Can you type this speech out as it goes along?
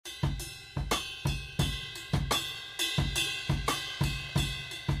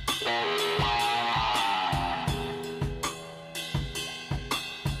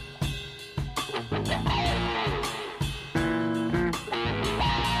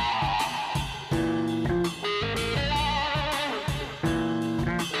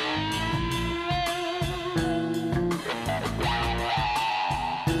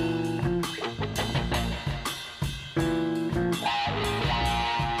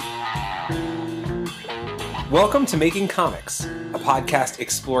Welcome to Making Comics, a podcast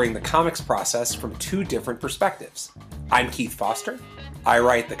exploring the comics process from two different perspectives. I'm Keith Foster. I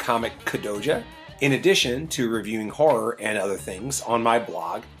write the comic Kadoja, in addition to reviewing horror and other things on my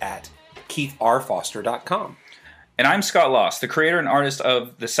blog at keithrfoster.com. And I'm Scott Loss, the creator and artist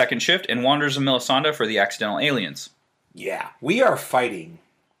of The Second Shift and Wanderers of Melisande for the Accidental Aliens. Yeah, we are fighting.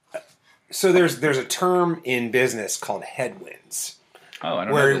 So there's a term in business called headwinds. Oh, I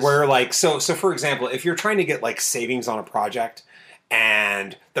don't know this. Where like, so for example, if you're trying to get like savings on a project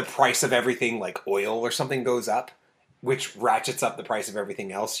and the price of everything like oil or something goes up, which ratchets up the price of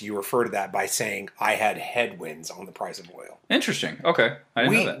everything else, you refer to that by saying, I had headwinds on the price of oil. Interesting. Okay. I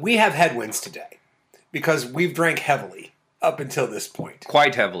didn't know that. We have headwinds today because we've drank heavily up until this point.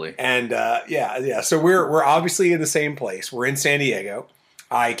 Quite heavily. And yeah. So we're obviously in the same place. We're in San Diego.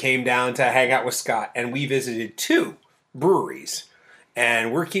 I came down to hang out with Scott and we visited two breweries.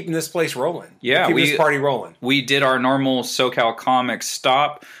 And we're keeping this place rolling. Yeah, keeping this party rolling. We did our normal SoCal Comics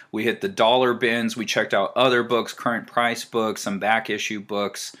stop. We hit the dollar bins. We checked out other books, current price books, some back issue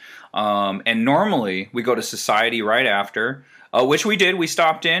books. And normally we go to Society right after, which we did. We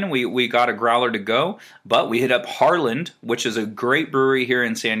stopped in. We got a growler to go. But we hit up Harland, which is a great brewery here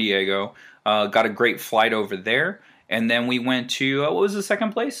in San Diego. Got a great flight over there. And then we went to, what was the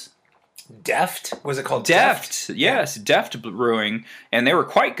second place? Deft? Was it called Deft? Yes, Deft Brewing, and they were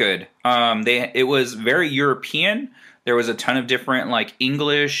quite good. It was very European. There was a ton of different like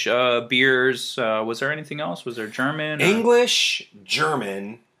English beers. Was there anything else? Was there German? English,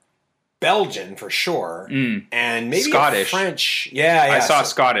 German, Belgian for sure, and maybe Scottish. French. Yeah. I saw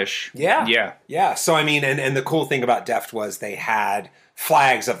Scottish. Yeah. So I mean, and the cool thing about Deft was they had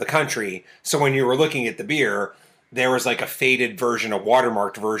flags of the country. So when you were looking at the beer, there was like a faded version, a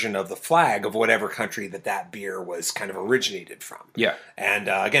watermarked version of the flag of whatever country that beer was kind of originated from. Yeah. And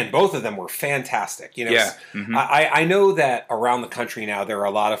again, both of them were fantastic. You know, yeah. Mm-hmm. I know that around the country now, there are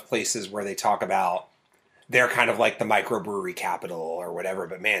a lot of places where they talk about they're kind of like the microbrewery capital or whatever.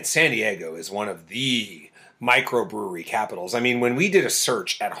 But man, San Diego is one of the microbrewery capitals. I mean, when we did a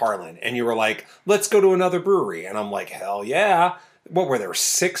search at Harlan and you were like, let's go to another brewery. And I'm like, hell yeah. What were there,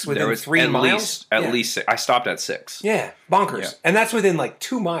 6 within 3 miles? At least I stopped at 6. Yeah, bonkers. Yeah. And that's within like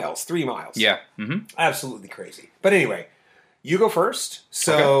 2 miles, 3 miles. Yeah. Mm-hmm. Absolutely crazy. But anyway, you go first.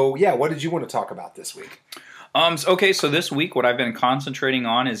 So, yeah, what did you want to talk about this week? Okay, so this week what I've been concentrating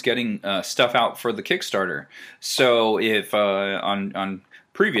on is getting stuff out for the Kickstarter. So if on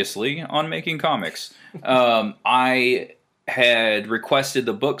previously on Making Comics, I had requested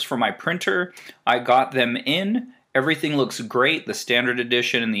the books for my printer. I got them in. Everything looks great. The standard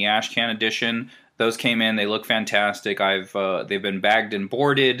edition and the Ashcan edition, those came in. They look fantastic. They've been bagged and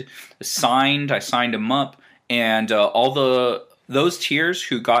boarded, signed. I signed them up, and those tiers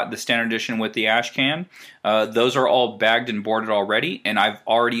who got the standard edition with the Ashcan, those are all bagged and boarded already. And I've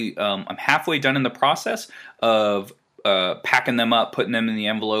already I'm halfway done in the process of packing them up, putting them in the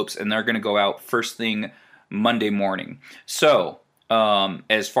envelopes, and they're going to go out first thing Monday morning. So.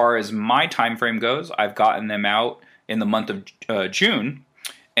 As far as my time frame goes, I've gotten them out in the month of June,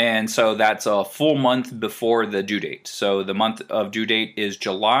 and so that's a full month before the due date. So the month of due date is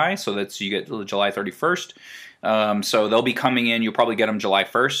July, so you get July 31st. So they'll be coming in. You'll probably get them July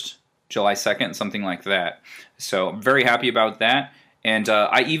 1st, July 2nd, something like that. So I'm very happy about that. And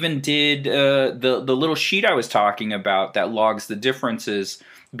I even did the little sheet I was talking about that logs the differences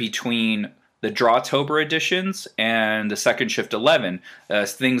between the Drawtober editions and the Second Shift 11,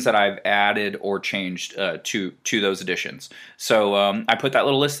 things that I've added or changed to those editions. So I put that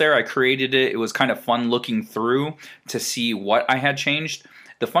little list there. I created it. It was kind of fun looking through to see what I had changed.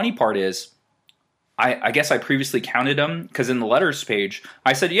 The funny part is, I guess I previously counted them, because in the letters page,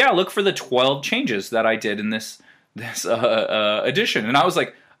 I said, yeah, look for the 12 changes that I did in this edition. And I was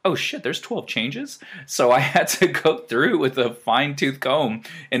like, oh shit, there's 12 changes? So I had to go through with a fine-tooth comb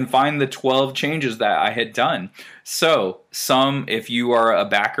and find the 12 changes that I had done. So some, if you are a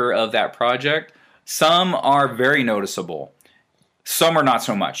backer of that project, some are very noticeable. Some are not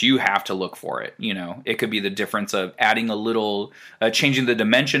so much. You have to look for it. You know, it could be the difference of adding a little, changing the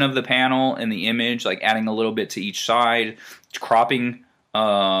dimension of the panel in the image, like adding a little bit to each side, cropping,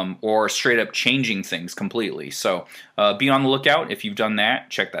 or straight up changing things completely. So be on the lookout. If you've done that,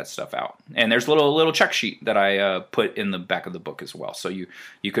 check that stuff out. And there's a little check sheet that I put in the back of the book as well. So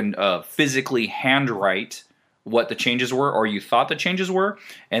you can physically handwrite what the changes were, or you thought the changes were,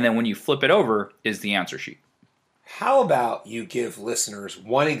 and then when you flip it over is the answer sheet. How about you give listeners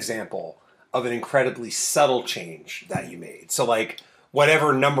one example of an incredibly subtle change that you made? So like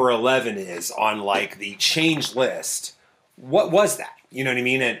whatever number 11 is on like the change list, what was that? You know what I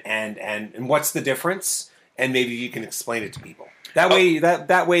mean? And what's the difference? and maybe you can explain it to people. That way,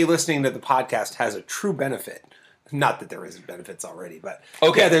 that way, listening to the podcast has a true benefit. Not that there isn't benefits already, but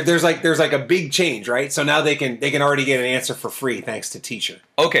okay. Yeah, there's like a big change, right? So now they can already get an answer for free thanks to Teacher.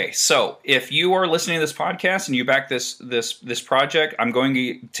 Okay, so if you are listening to this podcast and you back this project, I'm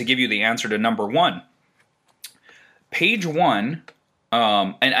going to give you the answer to number 1. Page 1,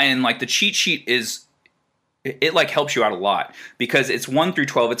 and like the cheat sheet is. It like helps you out a lot because it's 1 through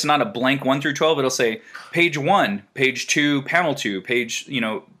 12. It's not a blank 1 through 12. It'll say page 1, page 2, panel 2, page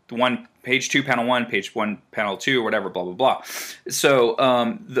 1, page 2, panel 1, page 1, panel 2, or whatever, blah blah blah. So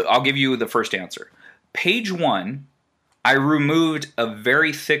I'll give you the first answer. Page 1, I removed a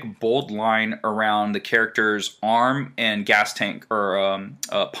very thick bold line around the character's arm and gas tank or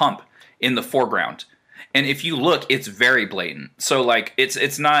pump in the foreground. And if you look, it's very blatant. So like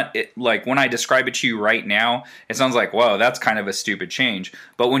it's not like when I describe it to you right now, it sounds like, whoa, that's kind of a stupid change.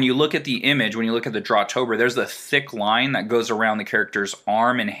 But when you look at the image, when you look at the Drawtober, there's a thick line that goes around the character's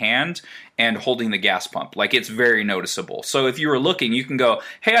arm and hand and holding the gas pump. Like it's very noticeable. So if you were looking, you can go,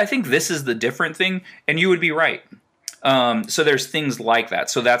 hey, I think this is the different thing, and you would be right. So there's things like that.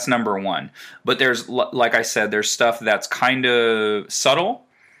 So that's number 1. But there's, like I said, there's stuff that's kind of subtle,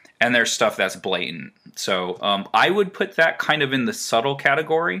 and there's stuff that's blatant. So I would put that kind of in the subtle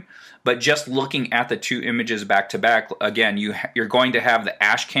category, but just looking at the 2 images back to back, again, you're going to have the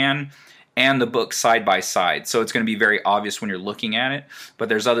ash can and the book side by side. So it's going to be very obvious when you're looking at it, but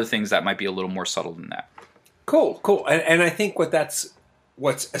there's other things that might be a little more subtle than that. Cool. And I think what's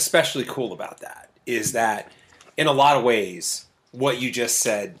especially cool about that is that in a lot of ways, what you just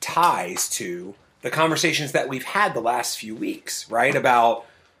said ties to the conversations that we've had the last few weeks, right? About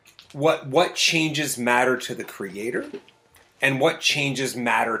what changes matter to the creator and what changes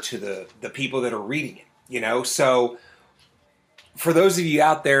matter to the people that are reading it, So for those of you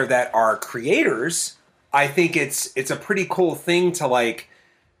out there that are creators, I think it's a pretty cool thing to like,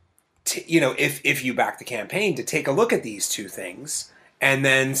 if you back the campaign, to take a look at these 2 things and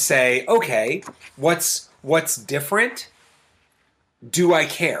then say, okay, what's different? Do I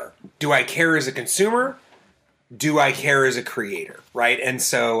care? Do I care as a consumer? Do I care as a creator, right? And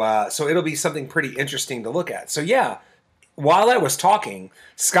so it'll be something pretty interesting to look at. So yeah, while I was talking,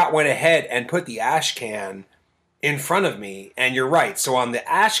 Scott went ahead and put the ash can in front of me, and you're right. So on the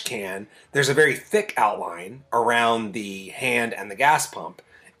ash can, there's a very thick outline around the hand and the gas pump,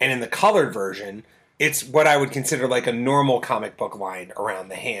 and in the colored version, it's what I would consider like a normal comic book line around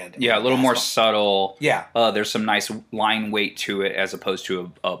the hand. Yeah, a little more subtle. Yeah. There's some nice line weight to it as opposed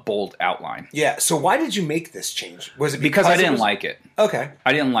to a bold outline. Yeah. So why did you make this change? Was it because I didn't like it? Okay.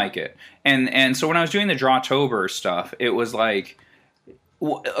 I didn't like it. And so when I was doing the Drawtober stuff, it was like,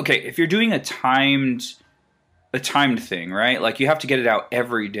 okay, if you're doing a timed thing, right? Like you have to get it out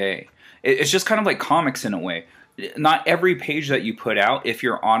every day. It's just kind of like comics in a way. Not every page that you put out, if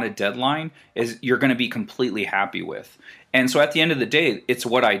you're on a deadline, is you're going to be completely happy with. And so at the end of the day, it's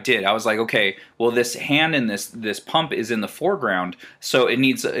what I did. I was like, okay, well, this hand and this pump is in the foreground, so it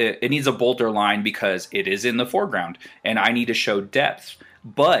needs a bolder line because it is in the foreground, and I need to show depth.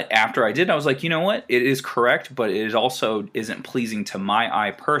 But after I did, I was like, you know what? It is correct, but it also isn't pleasing to my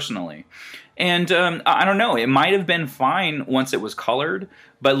eye personally. And I don't know. It might have been fine once it was colored,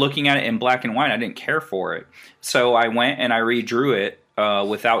 but looking at it in black and white, I didn't care for it. So I went and I redrew it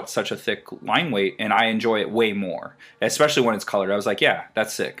without such a thick line weight, and I enjoy it way more, especially when it's colored. I was like, yeah,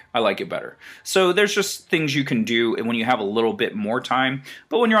 that's sick. I like it better. So there's just things you can do when you have a little bit more time.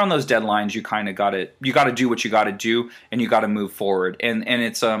 But when you're on those deadlines, you kind of got to do what you got to do, and you got to move forward. And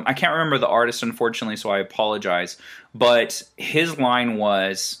it's I can't remember the artist, unfortunately, so I apologize. But his line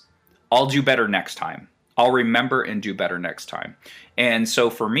was, I'll do better next time. I'll remember and do better next time. And so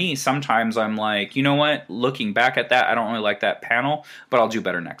for me, sometimes I'm like, you know what? Looking back at that, I don't really like that panel, but I'll do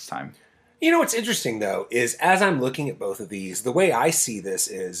better next time. You know what's interesting, though, is as I'm looking at both of these, the way I see this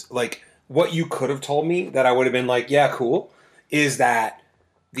is, like, what you could have told me that I would have been like, yeah, cool, is that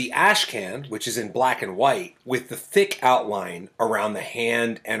the ash can, which is in black and white, with the thick outline around the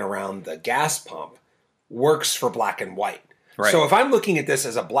hand and around the gas pump, works for black and white. Right. So if I'm looking at this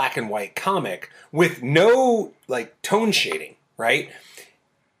as a black and white comic with no like tone shading, right?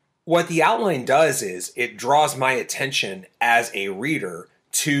 What the outline does is it draws my attention as a reader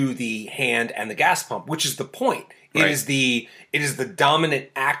to the hand and the gas pump, which is the point. Right. It is the dominant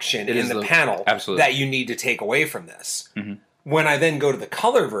action in the panel absolutely. That you need to take away from this. Mm-hmm. When I then go to the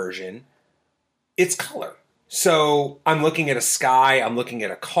color version, it's color. So I'm looking at a sky, I'm looking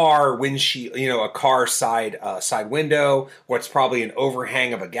at a car windshield, a car side window, what's probably an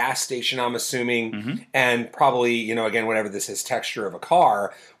overhang of a gas station, I'm assuming, and probably, again, whatever this is, texture of a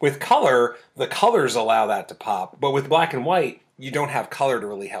car. With color, the colors allow that to pop, but with black and white, you don't have color to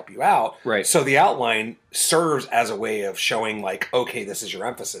really help you out. Right. So the outline serves as a way of showing like, okay, this is your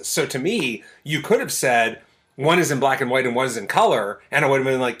emphasis. So to me, you could have said one is in black and white and one is in color, and I would have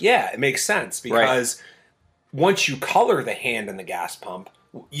been like, yeah, it makes sense because once you color the hand and the gas pump,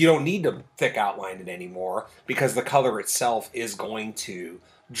 you don't need to thick outline it anymore because the color itself is going to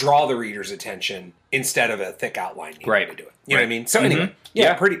draw the reader's attention instead of a thick outline needing to do it. You know what I mean? So anyway,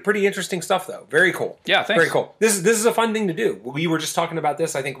 pretty interesting stuff though. Very cool. Yeah, thanks. Very cool. This is a fun thing to do. We were just talking about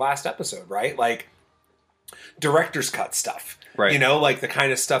this, I think, last episode, right? Like director's cut stuff. Right. Like the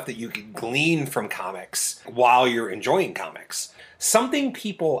kind of stuff that you can glean from comics while you're enjoying comics. Something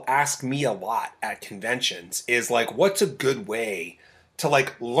people ask me a lot at conventions is like, what's a good way to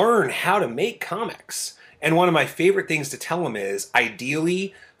like learn how to make comics? And one of my favorite things to tell them is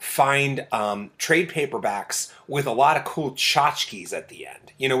ideally find trade paperbacks with a lot of cool tchotchkes at the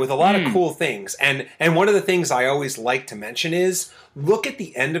end, with a lot of cool things. And one of the things I always like to mention is look at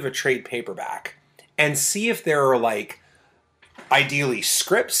the end of a trade paperback and see if there are like ideally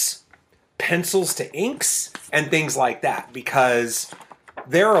scripts, pencils to inks, and things like that, because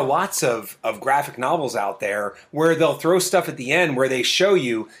there are lots of graphic novels out there where they'll throw stuff at the end where they show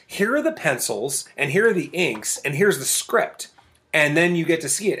you, here are the pencils, and here are the inks, and here's the script. And then you get to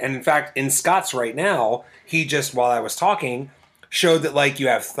see it. And in fact, in Scott's right now, he just, while I was talking, showed that like you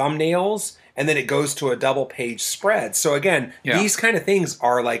have thumbnails, and then it goes to a double page spread. So again, these kind of things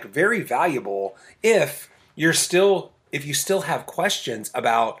are like very valuable if you still have questions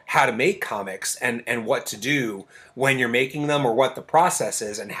about how to make comics and what to do when you're making them or what the process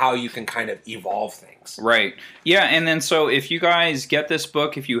is and how you can kind of evolve things. Right. Yeah, and then so if you guys get this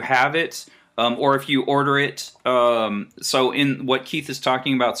book, if you have it, or if you order it, so in what Keith is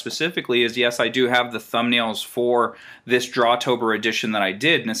talking about specifically is, yes, I do have the thumbnails for this Drawtober edition that I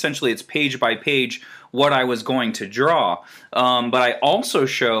did, and essentially it's page by page what I was going to draw. But I also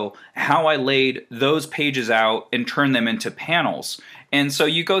show how I laid those pages out and turned them into panels. And so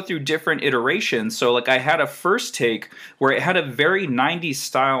you go through different iterations. So like I had a first take where it had a very 90s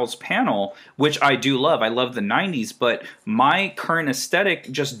styles panel, which I do love. I love the 90s, but my current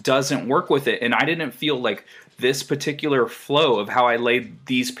aesthetic just doesn't work with it. And I didn't feel like this particular flow of how I laid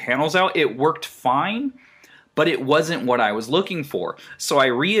these panels out, it worked fine, but it wasn't what I was looking for. So I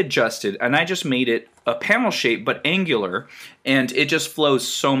readjusted and I just made it a panel shape but angular, and it just flows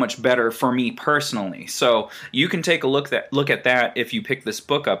so much better for me personally. So you can take a look at that if you pick this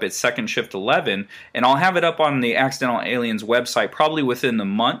book up. It's Second Shift 11, and I'll have it up on the Accidental Aliens website probably within the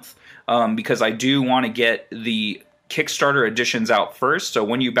month, because I do want to get the Kickstarter editions out first. So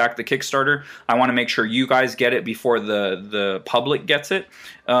when you back the Kickstarter, I want to make sure you guys get it before the public gets it.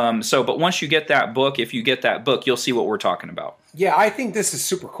 But once you get that book, if you get that book, you'll see what we're talking about. Yeah, I think this is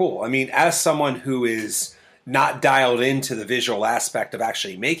super cool. I mean, as someone who is not dialed into the visual aspect of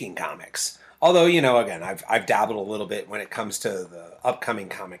actually making comics, although, again, I've dabbled a little bit when it comes to the upcoming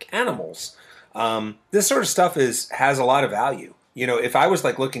comic Animals, this sort of stuff has a lot of value. If I was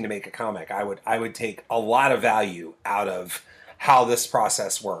like looking to make a comic, I would take a lot of value out of how this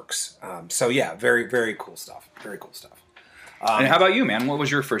process works. So yeah, very, very cool stuff. Very cool stuff. And how about you, man? What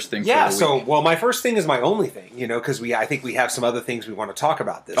was your first thing? Yeah, for the week? Well, my first thing is my only thing, because I think we have some other things we want to talk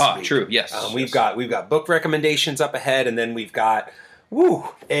about this week. True, yes. We've got book recommendations up ahead, and then we've got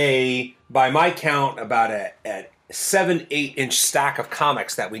by my count about a 7-8 inch stack of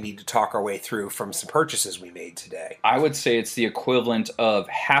comics that we need to talk our way through from some purchases we made today. I would say it's the equivalent of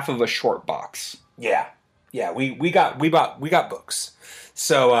half of a short box. Yeah, we got books.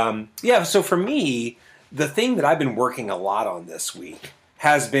 So so for me, the thing that I've been working a lot on this week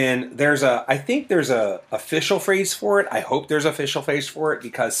has been I think there's a official phrase for it. I hope there's an official phrase for it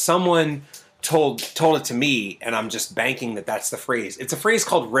because someone told it to me, and I'm just banking that that's the phrase. It's a phrase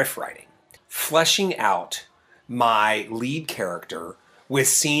called riff writing, fleshing out my lead character with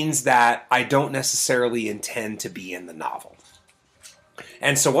scenes that I don't necessarily intend to be in the novel.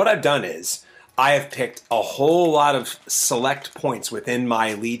 And so what I've done is I have picked a whole lot of select points within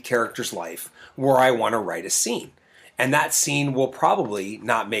my lead character's life where I want to write a scene. And that scene will probably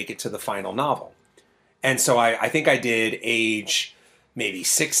not make it to the final novel. And so I think I did age maybe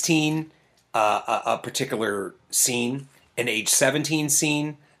 16, a particular scene, an age 17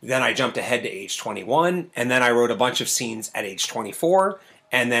 scene. Then I jumped ahead to age 21, and then I wrote a bunch of scenes at age 24,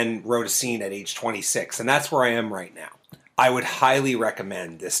 and then wrote a scene at age 26. And that's where I am right now. I would highly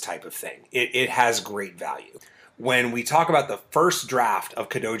recommend this type of thing. It has great value. When we talk about the first draft of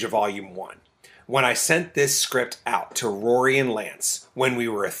Kadoja Volume 1, when I sent this script out to Rory and Lance, when we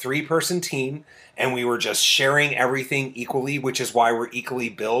were a 3-person team and we were just sharing everything equally, which is why we're equally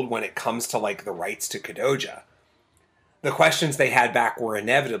billed when it comes to like the rights to Kadoja, the questions they had back were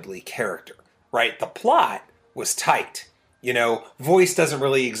inevitably character, right? The plot was tight. You know, voice doesn't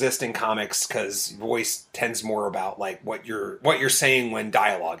really exist in comics because voice tends more about like what you're saying when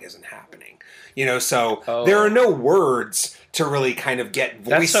dialogue isn't happening. You know, so there are no words to really kind of get voicey.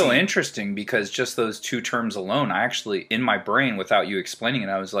 That's so interesting because just those 2 terms alone, I actually, in my brain, without you explaining it,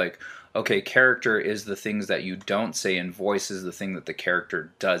 I was like, okay, character is the things that you don't say, and voice is the thing that the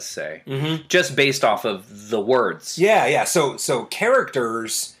character does say. Mm-hmm. Just based off of the words. Yeah. So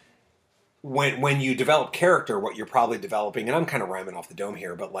characters, when you develop character, what you're probably developing, and I'm kind of rhyming off the dome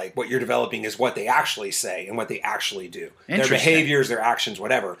here, but like what you're developing is what they actually say and what they actually do. Their behaviors, their actions,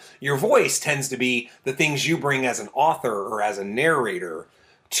 whatever. Your voice tends to be the things you bring as an author or as a narrator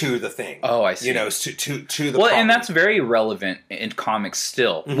to the thing. Oh, I see. You know, to the well, problem. and that's very relevant in comics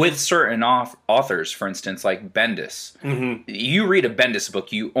still. Mm-hmm. With certain authors, for instance, like Bendis. Mm-hmm. You read a Bendis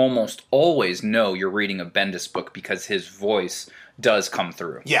book, you almost always know you're reading a Bendis book because his voice does come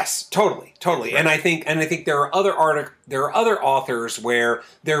through. Yes, totally. Right. And I think there are other authors where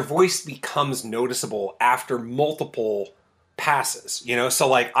their voice becomes noticeable after multiple passes. You know, so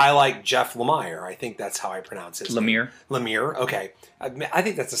like I like Jeff Lemire. I think that's how I pronounce his name. Lemire. Okay. I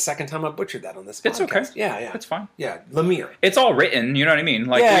think that's the second time I butchered that on this podcast. It's okay. Yeah. It's fine. Yeah, Lemire. It's all written, you know what I mean?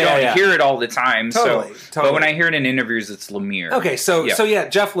 Like, we don't hear it all the time. Totally. But when I hear it in interviews, it's Lemire. Okay, so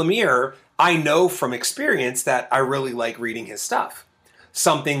Jeff Lemire, I know from experience that I really like reading his stuff.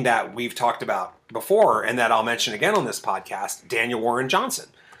 Something that we've talked about before and that I'll mention again on this podcast, Daniel Warren Johnson.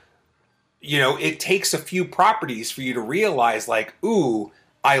 You know, it takes a few properties for you to realize like, ooh,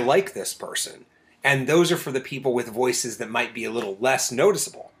 I like this person. And those are for the people with voices that might be a little less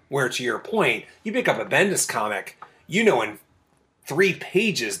noticeable. Where to your point, you pick up a Bendis comic, you know in 3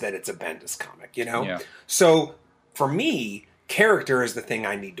 pages that it's a Bendis comic, you know? Yeah. So for me, character is the thing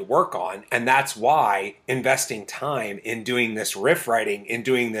I need to work on. And that's why investing time in doing this riff writing, in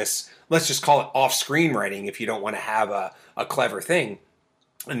doing this, let's just call it off-screen writing if you don't want to have a clever thing,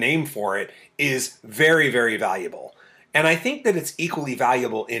 a name for it, is very, very valuable. And I think that it's equally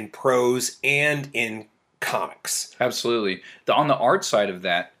valuable in prose and in comics. Absolutely. On the art side of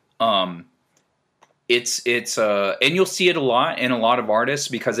that, it's and you'll see it a lot in a lot of artists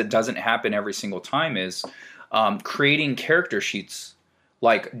because it doesn't happen every single time, is creating character sheets.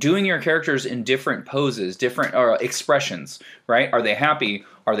 Like doing your characters in different poses, different expressions, right? Are they happy?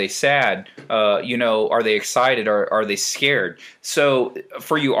 Are they sad? Are they excited? Or are they scared? So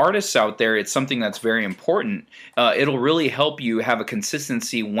for you artists out there, it's something that's very important. It'll really help you have a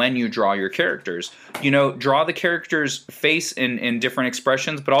consistency when you draw your characters. You know, draw the character's face in different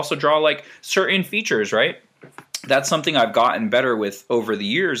expressions, but also draw like certain features, right? That's something I've gotten better with over the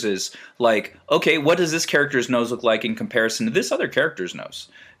years is like, okay, what does this character's nose look like in comparison to this other character's nose?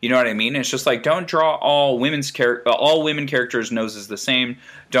 You know what I mean? It's just like, don't draw all women characters' noses the same.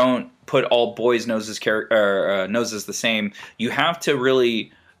 Don't put all boys' noses the same. You have to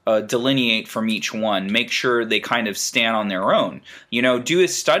really delineate from each one. Make sure they kind of stand on their own. You know, do a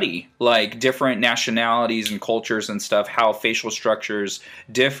study like different nationalities and cultures and stuff, how facial structures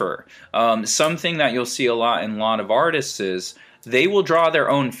differ. Something that you'll see a lot in a lot of artists is they will draw their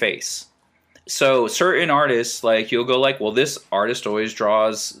own face. So certain artists, like you'll go like, well, this artist always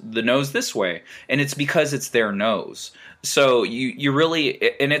draws the nose this way. And it's because it's their nose. So you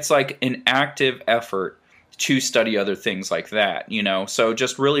really, and it's like an active effort to study other things like that, you know. So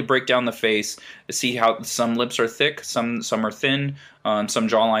just really break down the face, see how some lips are thick, some are thin, some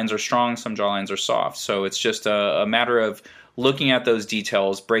jawlines are strong, some jawlines are soft. So it's just a matter of looking at those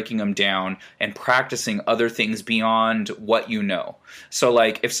details, breaking them down, and practicing other things beyond what you know. So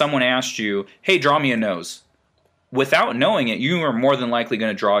like if someone asked you, hey, draw me a nose, without knowing it, you are more than likely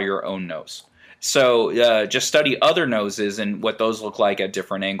going to draw your own nose. So just study other noses and what those look like at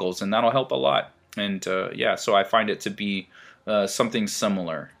different angles, and that'll help a lot. And so I find it to be something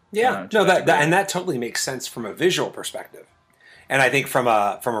similar. Yeah, and that totally makes sense from a visual perspective. And I think from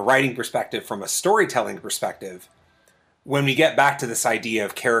a writing perspective, from a storytelling perspective, when we get back to this idea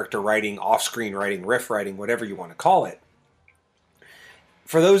of character writing, off-screen writing, riff writing, whatever you want to call it,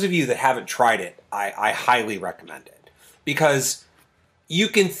 for those of you that haven't tried it, I highly recommend it. Because you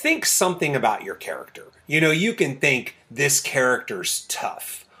can think something about your character. You know, you can think this character's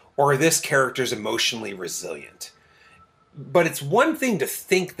tough, or this character's emotionally resilient. But it's one thing to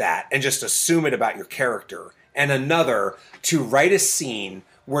think that and just assume it about your character. and another to write a scene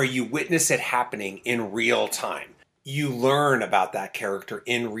where you witness it happening in real time. You learn about that character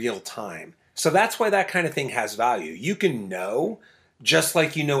in real time. So that's why that kind of thing has value. You can know, just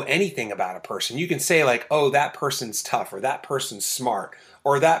like you know anything about a person. You can say like, oh, that person's tough, or that person's smart,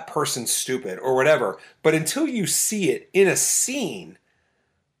 or that person's stupid, or whatever. But until you see it in a scene,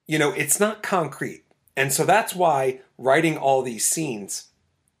 it's not concrete. And so that's why writing all these scenes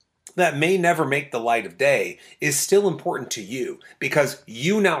that may never make the light of day is still important to you, because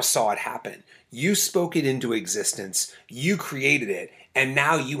you now saw it happen. You spoke it into existence. You created it. And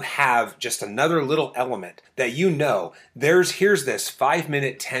now you have just another little element that here's this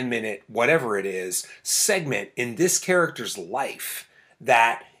 5-minute, 10-minute, whatever it is, segment in this character's life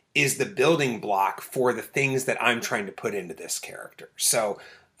that is the building block for the things that I'm trying to put into this character. So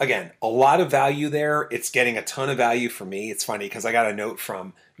again, a lot of value there. It's getting a ton of value for me. It's funny because I got a note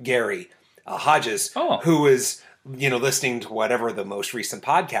from Gary Hodges, who is, listening to whatever the most recent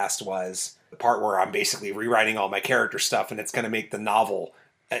podcast was, the part where I'm basically rewriting all my character stuff, and it's going to make the novel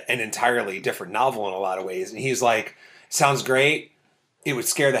an entirely different novel in a lot of ways. And he's like, sounds great. It would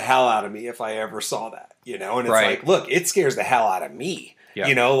scare the hell out of me if I ever saw that, and it's like, look, it scares the hell out of me.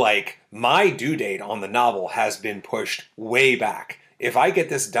 Yeah. Like my due date on the novel has been pushed way back. If I get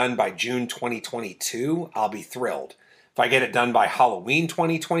this done by June 2022, I'll be thrilled. If I get it done by Halloween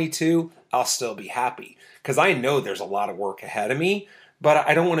 2022, I'll still be happy, because I know there's a lot of work ahead of me. But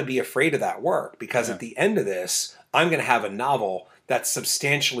I don't want to be afraid of that work, because at the end of this, I'm going to have a novel that's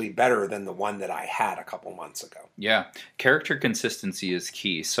substantially better than the one that I had a couple months ago. Yeah. Character consistency is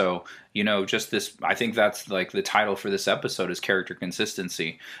key. So, just this, I think that's like the title for this episode is character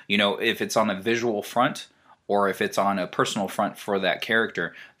consistency. If it's on a visual front or if it's on a personal front for that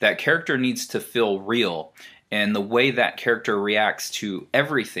character needs to feel real. And the way that character reacts to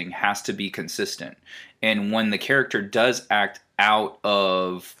everything has to be consistent. And when the character does act out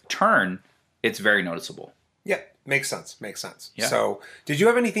of turn, it's very noticeable. Yeah, makes sense. Yeah. So, did you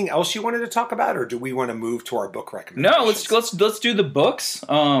have anything else you wanted to talk about, or do we want to move to our book recommendations? No, let's do the books.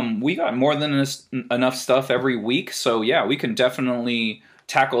 We got more than enough stuff every week, so yeah, we can definitely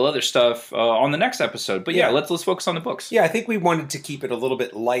tackle other stuff on the next episode. But let's focus on the books. Yeah, I think we wanted to keep it a little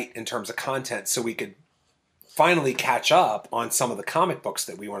bit light in terms of content, so we could finally catch up on some of the comic books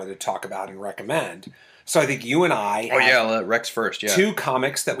that we wanted to talk about and recommend. So I think you and I let Rex first. Yeah, 2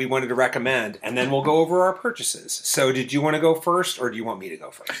 comics that we wanted to recommend, and then we'll go over our purchases. So did you want to go first, or do you want me to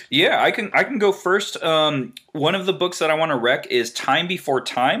go first? Yeah, I can go first. One of the books that I want to rec is Time Before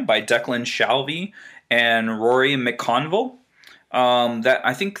Time by Declan Shalvey and Rory McConville. That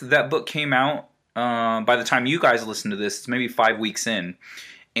I think that book came out by the time you guys listen to this. It's maybe 5 weeks in,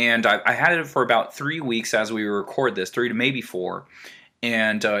 and I had it for about 3 weeks as we record this, 3 to maybe 4.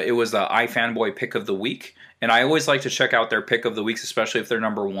 And it was the iFanboy Pick of the Week. And I always like to check out their Pick of the Weeks, especially if they're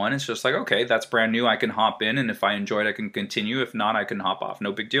number 1. It's just like, okay, that's brand new. I can hop in, and if I enjoy it, I can continue. If not, I can hop off.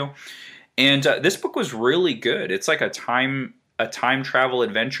 No big deal. And this book was really good. It's like a time travel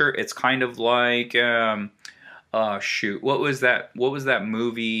adventure. It's kind of like, what was that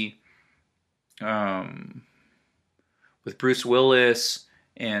movie with Bruce Willis?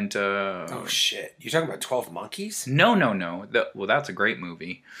 And oh shit! You're talking about 12 Monkeys? No. Well, that's a great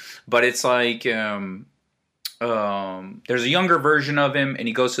movie, but it's like there's a younger version of him, and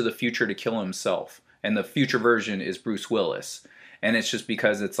he goes to the future to kill himself, and the future version is Bruce Willis, and it's just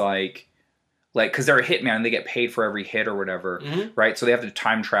because it's like because they're a hitman and they get paid for every hit or whatever, right? So they have to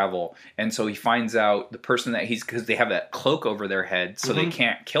time travel, and so he finds out the person that because they have that cloak over their head, so they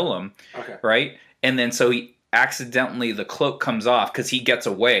can't kill him, right? And then so accidentally the cloak comes off because he gets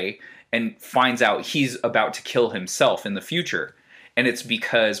away and finds out he's about to kill himself in the future. And it's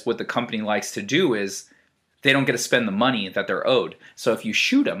because what the company likes to do is they don't get to spend the money that they're owed. So if you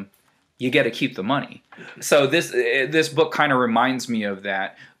shoot them, you get to keep the money. So this book kind of reminds me of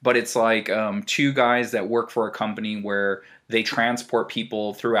that, but it's like 2 guys that work for a company where they transport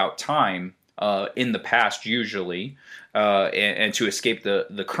people throughout time in the past usually, and to escape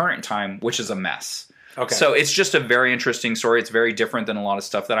the current time, which is a mess. Okay. So it's just a very interesting story. It's very different than a lot of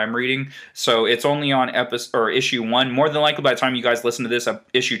stuff that I'm reading. So it's only on issue 1. More than likely by the time you guys listen to this,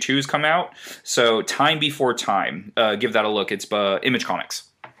 issue 2's come out. So Time Before Time. Give that a look. It's Image Comics.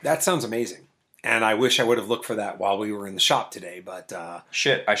 That sounds amazing. And I wish I would have looked for that while we were in the shop today, but...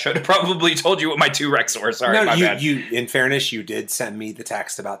 Shit, I should have probably told you what my 2 recs were. Sorry, my bad. In fairness, you did send me the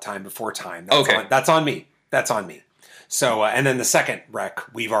text about Time Before Time. That's on me. So, and then the second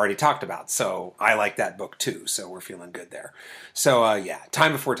rec we've already talked about. So I like that book too. So we're feeling good there. So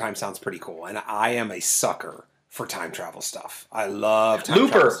Time Before Time sounds pretty cool. And I am a sucker for time travel stuff. I love time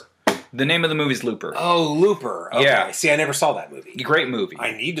travel. The name of the movie's Looper. Oh, Looper. Okay. Yeah. See, I never saw that movie. Great movie.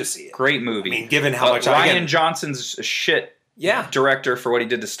 I need to see it. Great movie. I mean, given how much Ryan Johnson's shit Yeah. director for what he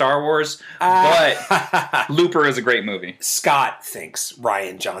did to Star Wars, but Looper is a great movie. Scott thinks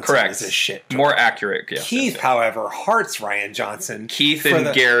Ryan Johnson Correct. is a shit. More accurate, yes. Keith, however, hearts Ryan Johnson. Keith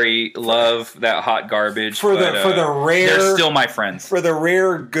and Gary love that hot garbage. For the rare, they're still my friends. For the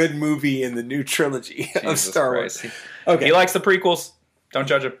rare good movie in the new trilogy of Star Wars. Okay. He likes the prequels. Don't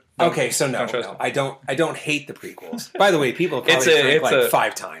judge him. Okay, so no, I don't hate the prequels. By the way, people have probably drank like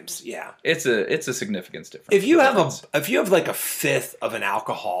 5 times. Yeah, it's a significance difference. If you have like a fifth of an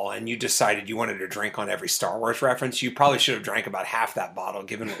alcohol and you decided you wanted to drink on every Star Wars reference, you probably should have drank about half that bottle,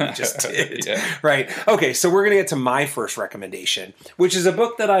 given what we just did. Right? Okay, so we're gonna get to my first recommendation, which is a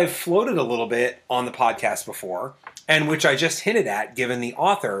book that I've floated a little bit on the podcast before, and which I just hinted at, given the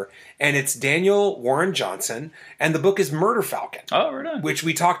author, and it's Daniel Warren Johnson, and the book is Murder Falcon. Oh, right on. Which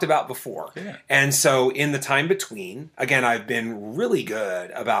we talked about before. Yeah. And so in the time between, again, I've been really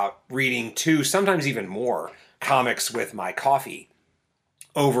good about reading 2, sometimes even more, comics with my coffee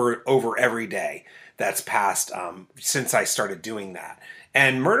over every day that's passed since I started doing that.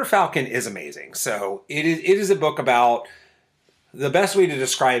 And Murder Falcon is amazing. So it is a book about... The best way to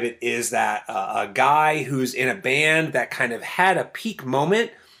describe it is that a guy who's in a band that kind of had a peak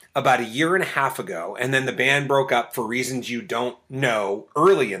moment about 1.5 years ago, and then the band broke up for reasons you don't know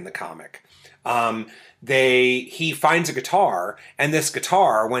early in the comic. He finds a guitar, and this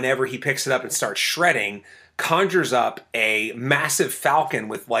guitar, whenever he picks it up and starts shredding, conjures up a massive falcon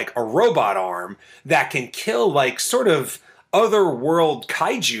with like a robot arm that can kill like sort of otherworld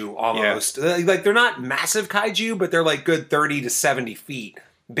kaiju almost. Yeah. Like they're not massive kaiju, but they're like good 30 to 70 feet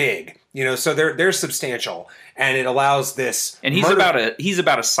big. You know, so they're substantial, and it allows this. And he's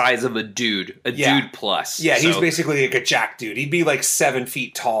about a size of a dude, dude plus. Yeah, so. He's basically like a jacked dude. He'd be like 7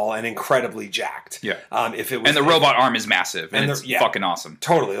 feet tall and incredibly jacked. Yeah. If it was, and the robot arm is massive, and it's fucking awesome.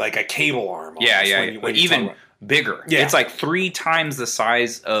 Totally, like a cable arm. When even bigger. Yeah. It's like 3 times the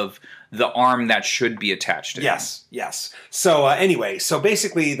size of the arm that should be attached to him. Yes. So anyway,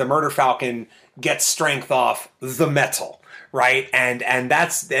 basically the Murder Falcon gets strength off the metal. Right, and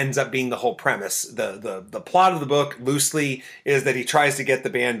that's ends up being the whole premise. The plot of the book, loosely, is that he tries to get the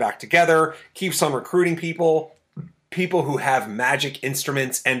band back together, keeps on recruiting people. People who have magic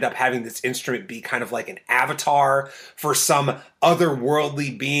instruments end up having this instrument be kind of like an avatar for some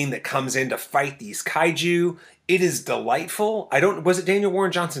otherworldly being that comes in to fight these kaiju. It is delightful. Was it Daniel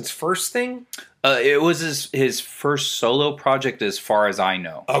Warren Johnson's first thing? It was his first solo project, as far as I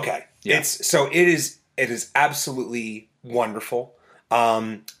know. Okay, yeah. It is absolutely wonderful.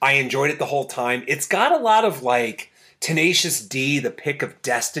 I enjoyed it the whole time. It's got a lot of like Tenacious D, the Pick of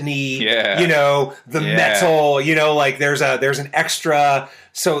Destiny, metal, like there's an extra,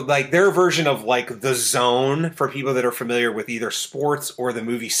 so like their version of like The Zone, for people that are familiar with either sports or the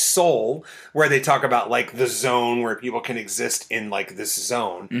movie Soul, where they talk about like the zone where people can exist in like this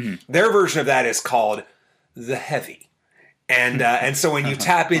zone. Mm-hmm. Their version of that is called The Heavy. And so when you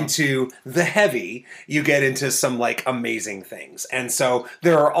tap into the heavy, you get into some like amazing things. And so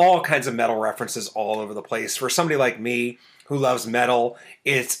there are all kinds of metal references all over the place. For somebody like me who loves metal,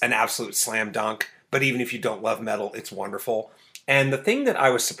 it's an absolute slam dunk. But even if you don't love metal, it's wonderful. And the thing that I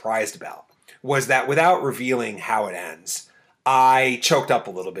was surprised about was that without revealing how it ends, I choked up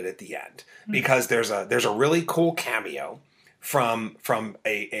a little bit at the end, because there's a really cool cameo from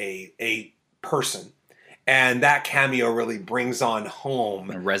a person. And that cameo really brings on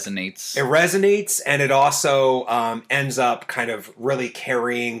home. It resonates. And it also ends up kind of really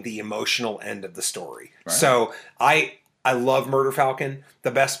carrying the emotional end of the story. Right. So I love Murder Falcon.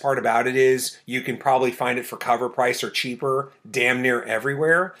 The best part about it is you can probably find it for cover price or cheaper damn near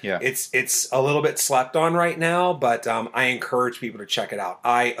everywhere. Yeah. It's a little bit slept on right now, but I encourage people to check it out.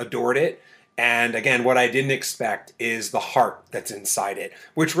 I adored it. And again, what I didn't expect is the heart that's inside it,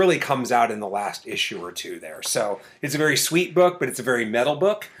 which really comes out in the last issue or 2 there. So it's a very sweet book, but it's a very metal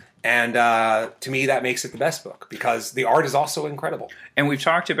book. And to me, that makes it the best book, because the art is also incredible. And we've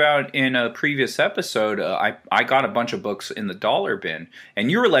talked about in a previous episode, I got a bunch of books in the dollar bin,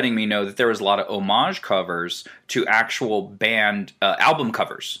 and you were letting me know that there was a lot of homage covers to actual band album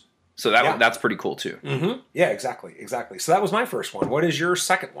covers. So that's pretty cool too. Mm-hmm. Yeah, exactly. So that was my first one. What is your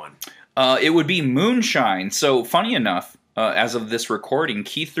second one? It would be Moonshine. So funny enough, as of this recording,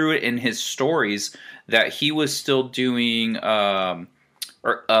 Keith threw it in his stories that he was still doing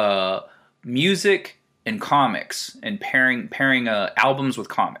music and comics and pairing albums with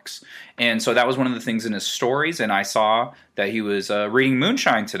comics. And so that was one of the things in his stories. And I saw that he was reading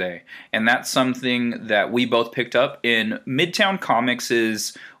Moonshine today. And that's something that we both picked up in Midtown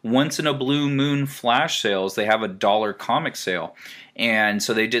Comics' once in a blue moon flash sales. They have a $1 comic sale. And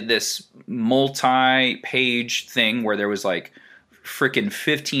so they did this multi-page thing where there was like freaking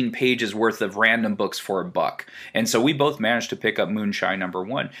 15 pages worth of random books for $1. And so we both managed to pick up Moonshine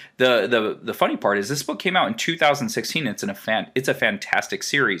 #1. The funny part is this book came out in 2016. It's a fantastic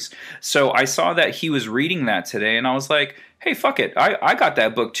series. So I saw that he was reading that today, and I was like, hey, fuck it. I got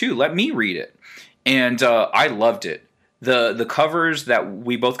that book too. Let me read it. And I loved it. The covers that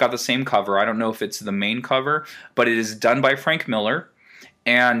we both got the same cover. I don't know if it's the main cover, but it is done by Frank Miller.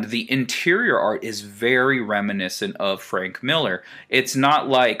 And the interior art is very reminiscent of Frank Miller. It's not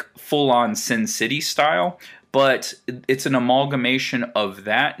like full-on Sin City style, but it's an amalgamation of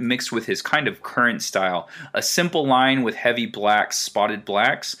that mixed with his kind of current style. A simple line with heavy blacks, spotted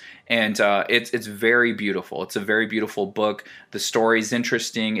blacks, and it's very beautiful. It's a very beautiful book. The story's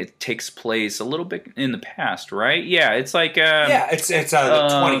interesting. It takes place a little bit in the past, right? Yeah, it's like it's the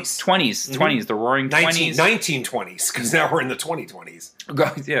 20s. 20s, the Roaring 20s. 1920s, because now we're in the 2020s.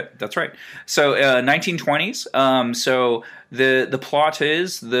 Yeah, that's right. So 1920s. So the plot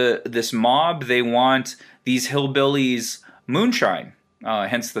is this mob, they want these hillbillies moonshine,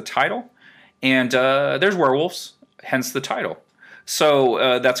 hence the title. And there's werewolves, hence the title.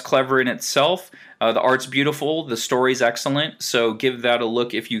 So that's clever in itself. The art's beautiful. The story's excellent. So give that a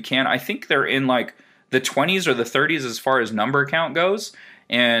look if you can. I think they're in like the 20s or the 30s as far as number count goes.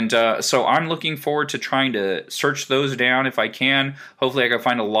 And so I'm looking forward to trying to search those down if I can. Hopefully I can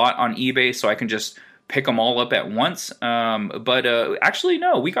find a lot on eBay so I can just pick them all up at once. But actually,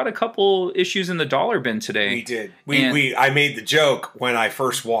 no, we got a couple issues in the dollar bin today. We did. I made the joke when I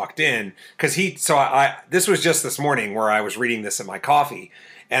first walked in because this was just this morning where I was reading this in my coffee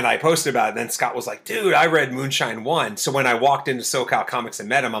and I posted about it. And then Scott was like, dude, I read Moonshine 1. So when I walked into SoCal Comics and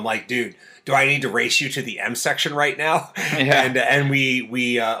met him, I'm like, dude, do I need to race you to the M section right now? Yeah. And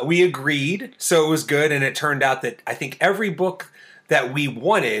we agreed. So it was good. And it turned out that I think every book that we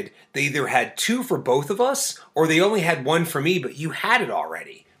wanted, they either had 2 for both of us, or they only had 1 for me, but you had it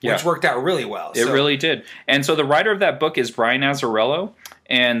already, which worked out really well. It really did. And so the writer of that book is Brian Azzarello,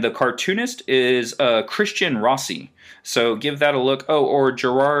 and the cartoonist is Christian Rossi. So give that a look. Oh, or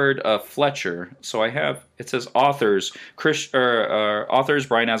Gerard Fletcher. So it says authors. Authors,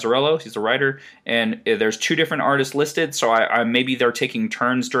 Brian Azzarello, he's the writer, and there's 2 different artists listed, so I maybe they're taking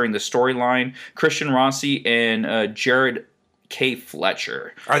turns during the storyline. Christian Rossi and Jared K.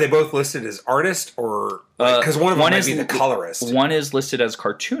 Fletcher. Are they both listed as artist, or because one of them might be the colorist? One is listed as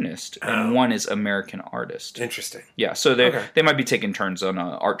cartoonist, and one is American artist. Interesting. Yeah, so they might be taking turns on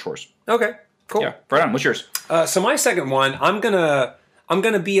art tours. Okay, cool. Yeah, right on. What's yours? So my second one, I'm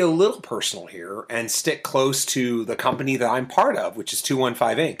gonna be a little personal here and stick close to the company that I'm part of, which is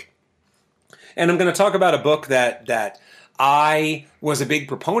 215 Inc. And I'm going to talk about a book that I was a big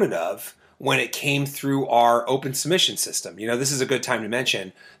proponent of when it came through our open submission system. You know, this is a good time to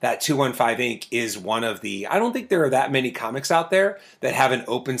mention that 215 Inc. is one of I don't think there are that many comics out there that have an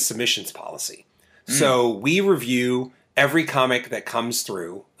open submissions policy. So we review every comic that comes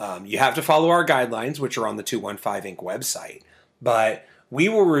through. You have to follow our guidelines, which are on the 215 Inc. website, but we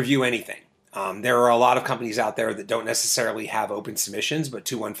will review anything. There are a lot of companies out there that don't necessarily have open submissions, but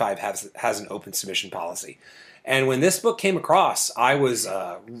 215 has an open submission policy. And when this book came across, I was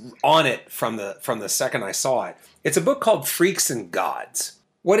on it from the second I saw it. It's a book called Freaks and Gods.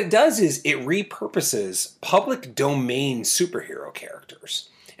 What it does is it repurposes public domain superhero characters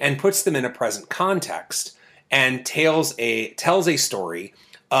and puts them in a present context and tells a story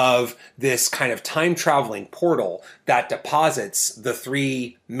of this kind of time-traveling portal that deposits the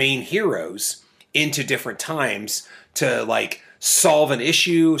 3 main heroes into different times to like solve an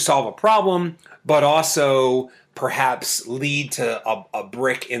issue, solve a problem, but also perhaps lead to a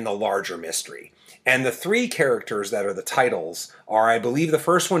brick in the larger mystery. And the 3 characters that are the titles are, I believe the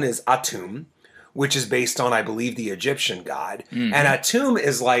first one is Atum, which is based on, I believe, the Egyptian god. Mm-hmm. And Atum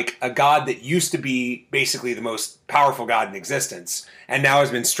is like a god that used to be basically the most powerful god in existence, and now has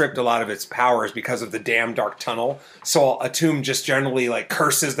been stripped a lot of its powers because of the damn Dark Tunnel. So Atum just generally like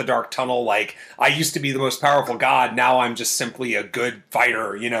curses the Dark Tunnel, like, I used to be the most powerful god, now I'm just simply a good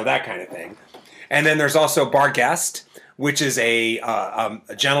fighter, you know, that kind of thing. And then there's also Barghest, which is a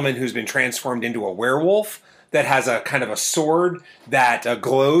gentleman who's been transformed into a werewolf that has a kind of a sword that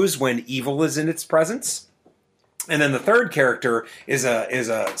glows when evil is in its presence. And then the third character is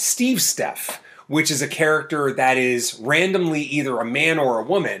a Steve Steff, which is a character that is randomly either a man or a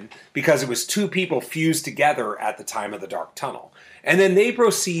woman because it was two people fused together at the time of the Dark Tunnel. And then they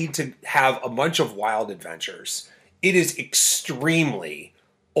proceed to have a bunch of wild adventures. It is extremely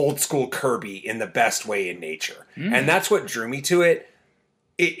old school Kirby in the best way in nature. And that's what drew me to it.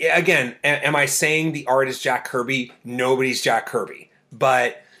 Again, am I saying the art is Jack Kirby? Nobody's Jack Kirby.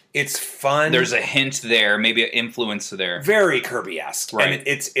 But it's fun. There's a hint there, maybe an influence there. Very Kirby-esque. Right. And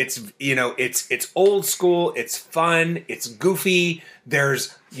it's old school, it's fun, it's goofy.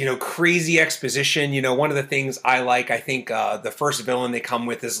 There's, crazy exposition. One of the things I think the first villain they come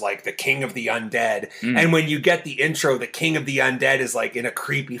with is like the King of the Undead. And when you get the intro, the King of the Undead is like in a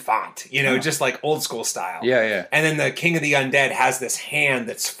creepy font, just like old school style. Yeah. And then the King of the Undead has this hand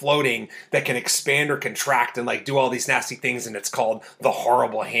that's floating that can expand or contract and like do all these nasty things. And it's called the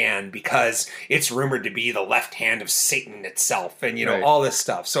Horrible Hand because it's rumored to be the left hand of Satan itself and, Right. all this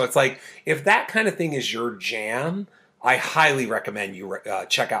stuff. So it's like, if that kind of thing is your jam, I highly recommend you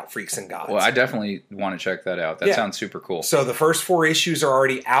check out Freaks and Gods. Well, I definitely want to check that out. That sounds super cool. So the first 4 issues are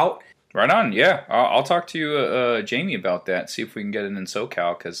already out. Right on, yeah. I'll talk to you, Jamie, about that. See if we can get it in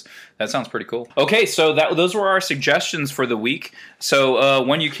SoCal, because that sounds pretty cool. Okay, so those were our suggestions for the week. So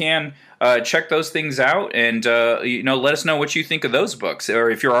when you can, check those things out, and let us know what you think of those books. Or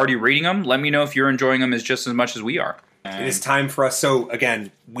if you're already reading them, let me know if you're enjoying them just as much as we are. It is time for us. So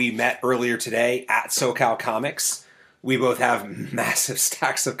again, we met earlier today at SoCal Comics. We both have massive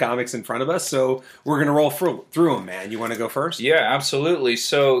stacks of comics in front of us, so we're going to roll through them, man. You want to go first? Yeah, absolutely.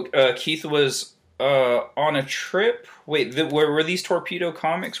 So Keith was on a trip. Wait, were these Torpedo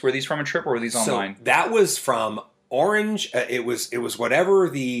comics? Were these from a trip, or were these online? So that was from Orange. It was whatever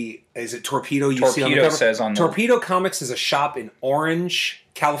is it Torpedo you see on the cover? Says on the... Torpedo Comics is a shop in Orange,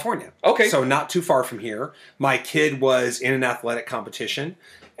 California. Okay. So not too far from here. My kid was in an athletic competition.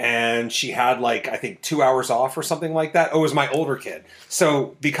 And she had I think 2 hours off or something like that. Oh, it was my older kid.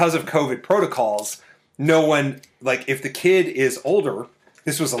 So because of COVID protocols, no one, if the kid is older,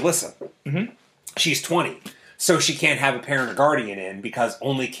 this was Alyssa. Mm-hmm. She's 20. So she can't have a parent or guardian in because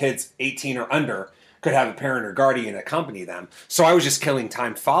only kids 18 or under could have a parent or guardian accompany them. So I was just killing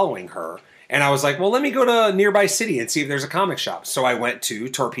time following her. And I was like, well, let me go to a nearby city and see if there's a comic shop. So I went to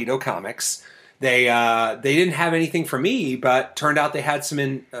Torpedo Comics. They didn't have anything for me, but turned out they had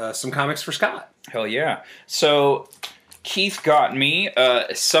some comics for Scott. Hell yeah. So Keith got me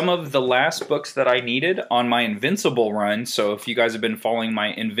some of the last books that I needed on my Invincible run. So if you guys have been following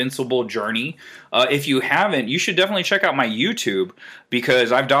my Invincible journey, if you haven't, you should definitely check out my YouTube,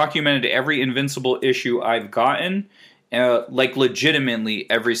 because I've documented every Invincible issue I've gotten. Legitimately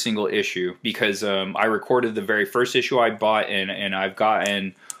every single issue, because I recorded the very first issue I bought, and I've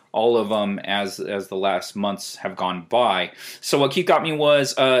gotten all of them as the last months have gone by. So what Keith got me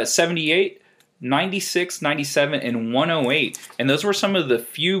was 78, 96, 97, and 108. And those were some of the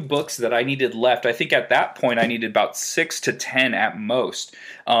few books that I needed left. I think at that point I needed about 6 to 10 at most.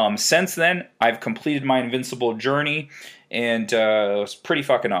 Since then, I've completed my Invincible journey, and it was pretty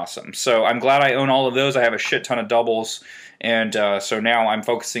fucking awesome. So I'm glad I own all of those. I have a shit ton of doubles. And so now I'm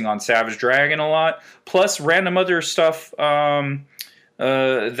focusing on Savage Dragon a lot, plus random other stuff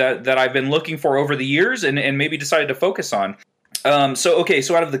that I've been looking for over the years and maybe decided to focus on. So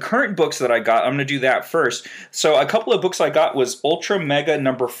out of the current books that I got, I'm going to do that first. So a couple of books I got was Ultra Mega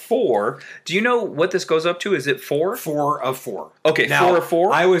number 4. Do you know what this goes up to? Is it 4? 4 of 4. Okay, now, 4 of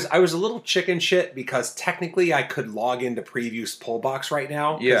 4? I was a little chicken shit because technically I could log into Preview's pull box right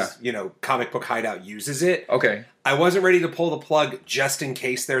now. Yeah. Comic Book Hideout uses it. Okay. I wasn't ready to pull the plug just in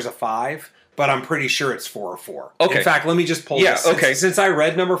case there's a 5. But I'm pretty sure it's 4 of 4. Okay. In fact, let me just pull this. Okay. Since I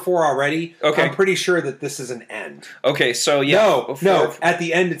read number 4 already, okay. I'm pretty sure that this is an end. Okay, so yeah. No. At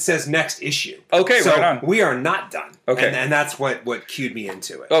the end it says next issue. Okay, so right on. We are not done. Okay. And that's what cued me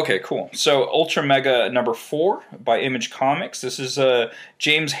into it. Okay, cool. So Ultra Mega number 4 by Image Comics. This is a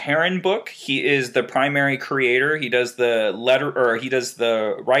James Herron book. He is the primary creator. He does the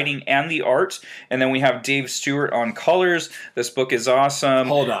writing and the art. And then we have Dave Stewart on colors. This book is awesome.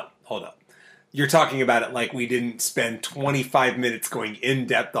 Hold up. You're talking about it like we didn't spend 25 minutes going in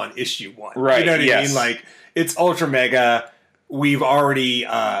depth on issue 1. Right. You know what I mean? Like, it's Ultra Mega. We've already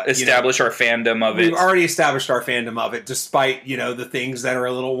established our fandom of it. We've already established our fandom of it, despite the things that are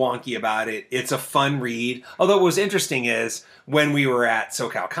a little wonky about it. It's a fun read. Although what was interesting is when we were at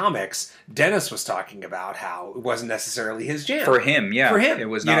SoCal Comics, Dennis was talking about how it wasn't necessarily his jam. For him, yeah. For him, it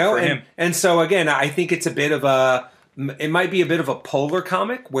was not for him. And so again, I think it's it might be a bit of a polar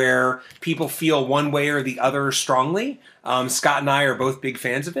comic where people feel one way or the other strongly. Scott and I are both big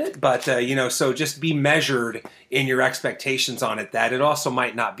fans of it, but so just be measured in your expectations on it, that it also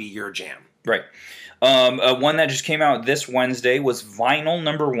might not be your jam. Right. One that just came out this Wednesday was Vinyl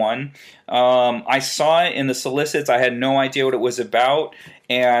 #1. I saw it in the solicits. I had no idea what it was about,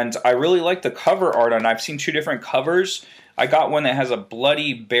 and I really like the cover art on it. I've seen 2 different covers. I got one that has a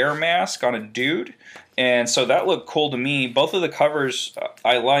bloody bear mask on a dude, and so that looked cool to me. Both of the covers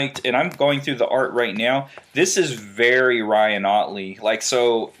I liked, and I'm going through the art right now. This is very Ryan Ottley. Like,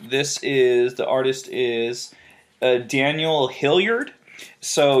 so this is, the artist is Daniel Hilliard.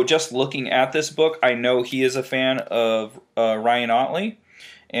 So just looking at this book, I know he is a fan of Ryan Ottley.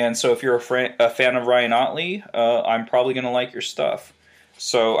 And so if you're a fan of Ryan Ottley, I'm probably going to like your stuff.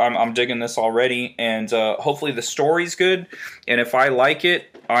 So I'm digging this already. And hopefully the story's good. And if I like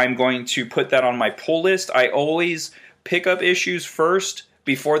it, I'm going to put that on my pull list. I always pick up issues first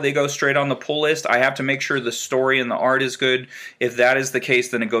before they go straight on the pull list. I have to make sure the story and the art is good. If that is the case,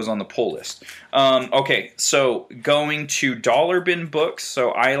 then it goes on the pull list. Okay, so going to dollar bin books. So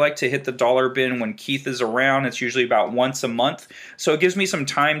I like to hit the dollar bin when Keith is around. It's usually about once a month. So it gives me some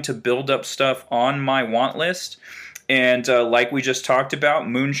time to build up stuff on my want list. And like we just talked about,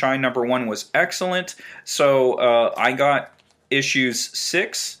 Moonshine #1 was excellent. So I got issues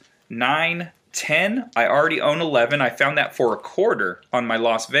 6, 9, 10. I already own 11. I found that for $25 on my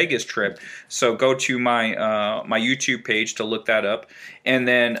Las Vegas trip. So go to my my YouTube page to look that up. And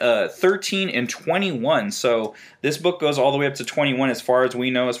then 13 and 21. So this book goes all the way up to 21 as far as we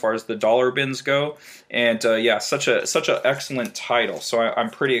know, as far as the dollar bins go. And yeah, such a excellent title. So I'm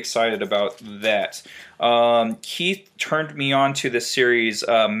pretty excited about that. Keith turned me on to the series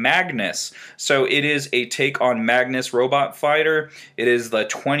Magnus. So it is a take on Magnus Robot Fighter. It is the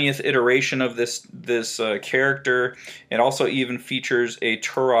 20th iteration of this character. It also even features a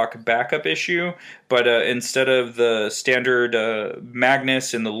Turok backup issue. But instead of the standard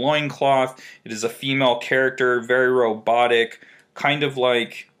Magnus in the loincloth, it is a female character, very robotic, kind of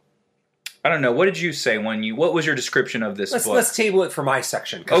like, I don't know. What did you say what was your description of this book? Let's table it for my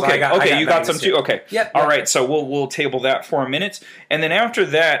section. Okay, you got some too? Okay. Yep. All right, so we'll table that for a minute. And then after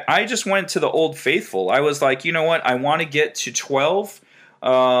that, I just went to the Old Faithful. I was like, you know what? I want to get to 12.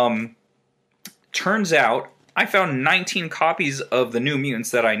 Turns out, I found 19 copies of the New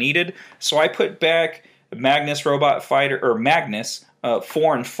Mutants that I needed. So I put back Magnus Robot Fighter, or Magnus,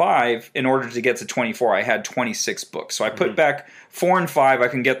 4 and 5 in order to get to 24. I had 26 books. So I put back 4 and 5. I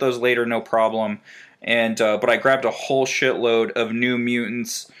can get those later, no problem. And but I grabbed a whole shitload of New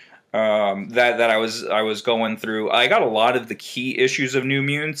Mutants that I was going through. I got a lot of the key issues of New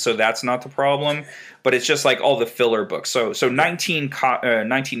Mutants, so that's not the problem. But it's just like all the filler books. So 19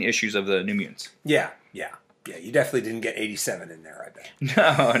 issues of the New Mutants. Yeah. You definitely didn't get 87 in there, I bet.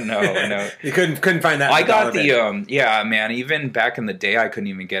 No. You couldn't find that. I got the yeah, man. Even back in the day, I couldn't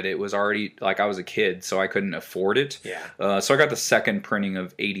even get it. It was already like I was a kid, so I couldn't afford it. Yeah. So I got the second printing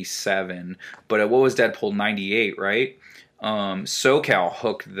of 87. But what was Deadpool 98, right? SoCal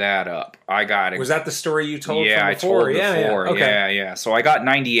hooked that up. I got it. Was that the story you told? Yeah, from before? I told before. Okay. Yeah. So I got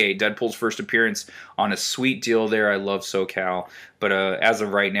 98, Deadpool's first appearance on a sweet deal there. I love SoCal, but as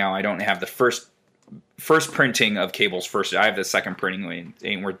of right now, I don't have the first printing of Cable's first. I have the second printing. It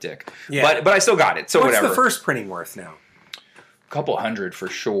ain't worth dick. Yeah. But I still got it. So what's whatever. What's the first printing worth now? A couple hundred for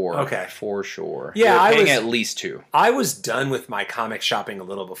sure. Okay. For sure. Yeah, I was at least 2. I was done with my comic shopping a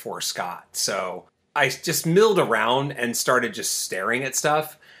little before Scott, so I just milled around and started just staring at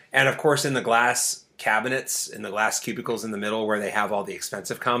stuff. And of course, in the glass cabinets, in the glass cubicles in the middle where they have all the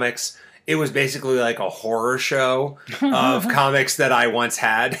expensive comics, it was basically like a horror show of comics that I once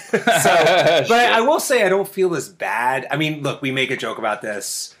had. But I will say I don't feel as bad. I mean, look, we make a joke about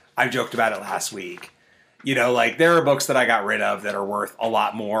this. I joked about it last week. You know, like there are books that I got rid of that are worth a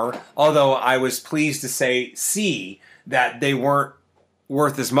lot more. Although I was pleased to see that they weren't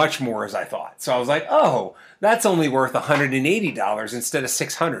worth as much more as I thought. So I was like, oh, that's only worth $180 instead of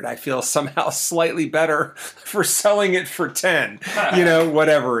 $600. I feel somehow slightly better for selling it for $10. You know,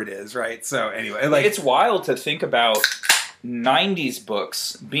 whatever it is, right? So anyway, like it's wild to think about 90s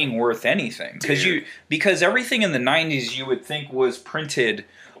books being worth anything because everything in the 90s you would think was printed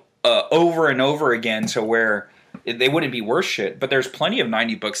over and over again to where they wouldn't be worth shit. But there's plenty of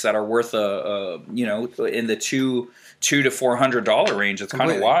 90 books that are worth you know, in the $200 to $400 range. It's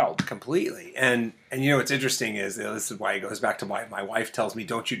kind of wild. Completely. And you know what's interesting is, you know, this is why it goes back to why my wife tells me,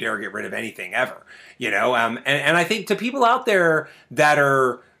 don't you dare get rid of anything ever. You know, and I think to people out there that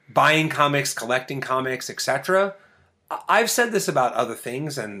are buying comics, collecting comics, etc., I've said this about other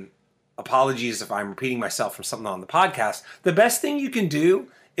things, and apologies if I'm repeating myself from something on the podcast. The best thing you can do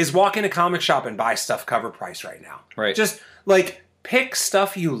is walk in a comic shop and buy stuff cover price right now. Right. Just like pick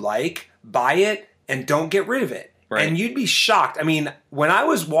stuff you like, buy it, and don't get rid of it. Right. And you'd be shocked. I mean, when I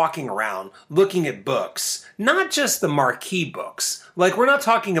was walking around looking at books, not just the marquee books, like we're not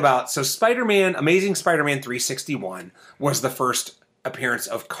talking about, so Spider-Man, Amazing Spider-Man 361 was the first appearance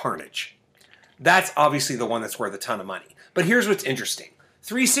of Carnage. That's obviously the one that's worth a ton of money. But here's what's interesting.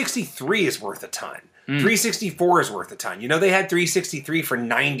 363 is worth a ton. 364 is worth a ton. You know, they had 363 for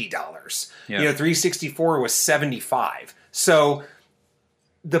 $90. Yeah. You know, 364 was $75. So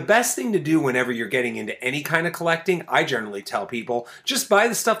the best thing to do whenever you're getting into any kind of collecting, I generally tell people, just buy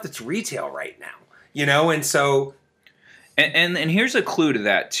the stuff that's retail right now. You know, and so... And here's a clue to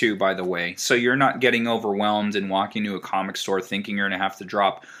that, too, by the way. So you're not getting overwhelmed and walking to a comic store thinking you're going to have to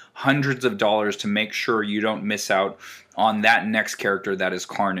drop hundreds of dollars to make sure you don't miss out on that next character that is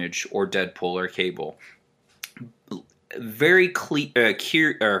Carnage or Deadpool or Cable. Very key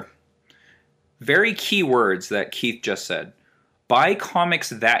words that Keith just said. Buy comics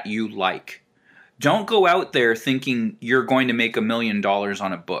that you like. Don't go out there thinking you're going to make $1 million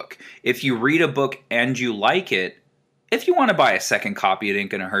on a book. If you read a book and you like it, if you want to buy a second copy, it ain't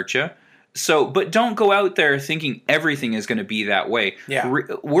going to hurt you. So, but don't go out there thinking everything is going to be that way. Yeah.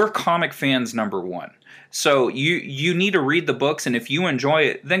 We're comic fans, number one. So you need to read the books, and if you enjoy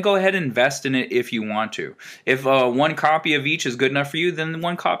it, then go ahead and invest in it if you want to. If one copy of each is good enough for you, then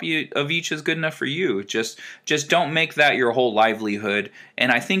one copy of each is good enough for you. Just don't make that your whole livelihood.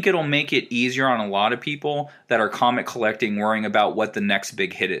 And I think it'll make it easier on a lot of people that are comic collecting, worrying about what the next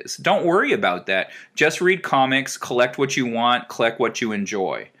big hit is. Don't worry about that. Just read comics, collect what you want, collect what you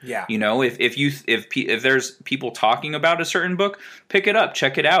enjoy. Yeah. You know, if there's people talking about a certain book, pick it up,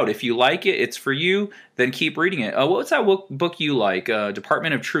 check it out. If you like it, it's for you. Then keep reading it. What's that book you like?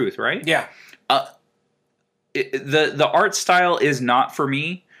 Department of Truth, right? Yeah. The art style is not for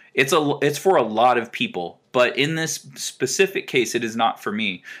me. It's for a lot of people, but in this specific case, it is not for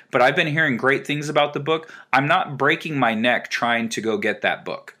me. But I've been hearing great things about the book. I'm not breaking my neck trying to go get that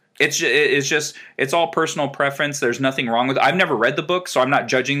book. It's all personal preference. There's nothing wrong with it. I've never read the book, so I'm not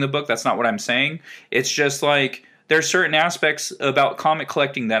judging the book. That's not what I'm saying. It's just like there's certain aspects about comic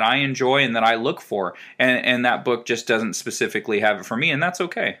collecting that I enjoy and that I look for, and that book just doesn't specifically have it for me, and that's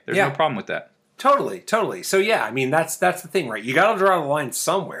okay. There's no problem with that. Totally. So yeah, I mean that's the thing, right? You got to draw the line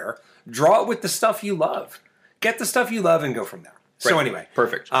somewhere. Draw it with the stuff you love. Get the stuff you love and go from there. So anyway,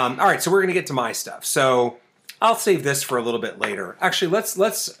 perfect. All right, so we're gonna get to my stuff. So I'll save this for a little bit later. Actually,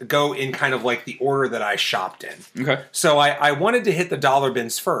 let's go in kind of like the order that I shopped in. Okay. So I wanted to hit the dollar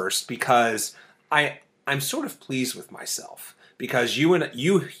bins first because I'm sort of pleased with myself because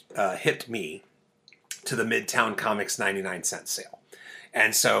you hipped me to the Midtown Comics 99-cent sale.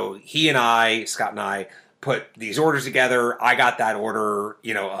 And so Scott and I, put these orders together. I got that order,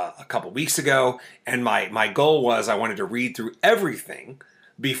 a couple weeks ago. And my goal was I wanted to read through everything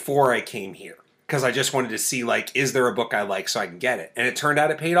before I came here. Because I just wanted to see, is there a book I like so I can get it? And it turned out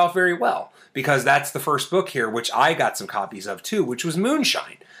it paid off very well. Because that's the first book here, which I got some copies of too, which was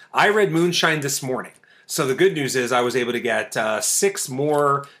Moonshine. I read Moonshine this morning. So the good news is I was able to get 6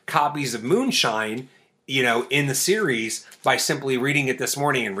 more copies of Moonshine, in the series by simply reading it this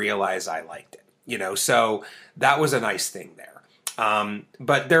morning and realize I liked it. So that was a nice thing there.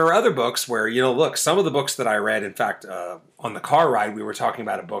 But there are other books where, look, some of the books that I read, in fact, on the car ride, we were talking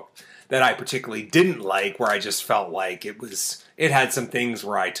about a book that I particularly didn't like, where I just felt like it had some things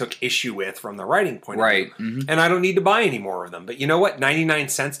where I took issue with from the writing point of view. Mm-hmm. And I don't need to buy any more of them. But you know what? 99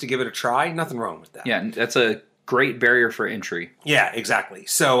 cents to give it a try, nothing wrong with that. Yeah, that's a great barrier for entry. Yeah, exactly.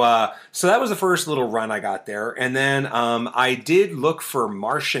 So that was the first little run I got there. And then I did look for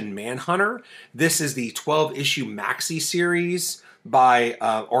Martian Manhunter. This is the 12-issue maxi series by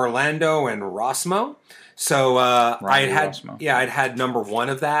Orlando and Rossmo. So I'd had number 1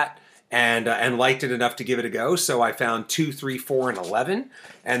 of that. And liked it enough to give it a go. So I found 2, 3, 4, and 11.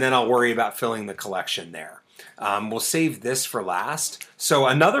 And then I'll worry about filling the collection there. We'll save this for last. So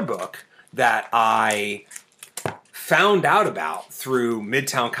another book that I found out about through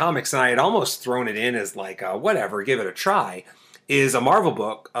Midtown Comics, and I had almost thrown it in as whatever, give it a try, is a Marvel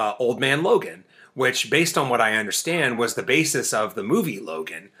book, Old Man Logan, which, based on what I understand, was the basis of the movie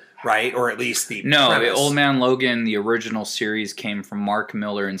Logan. Right, or at least the premise. Old Man Logan, the original series came from Mark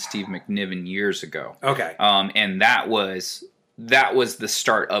Miller and Steve McNiven years ago. Okay, and that was the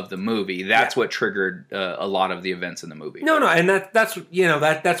start of the movie. That's what triggered a lot of the events in the movie. No, and that's what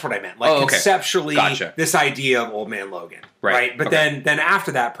I meant. Conceptually, gotcha. This idea of Old Man Logan, right? But then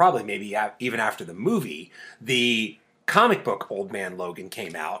after that, probably maybe even after the movie, the comic book Old Man Logan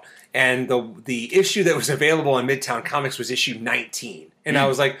came out, and the issue that was available on Midtown Comics was issue 19. And I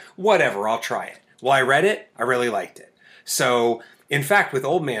was like, whatever, I'll try it. Well, I read it. I really liked it. So, in fact, with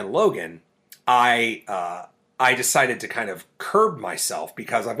Old Man Logan, I I decided to kind of curb myself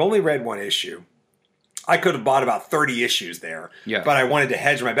because I've only read one issue. I could have bought about 30 issues there, Yeah. but I wanted to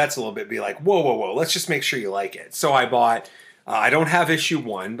hedge my bets a little bit, be like, whoa, let's just make sure you like it. So I bought, I don't have issue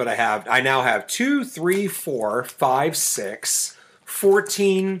 1, but I now have 2, 3, 4, 5, 6,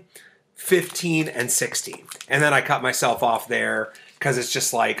 14, 15, and 16. And then I cut myself off there because it's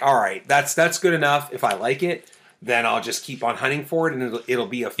just like, all right, that's good enough. If I like it, then I'll just keep on hunting for it, and it'll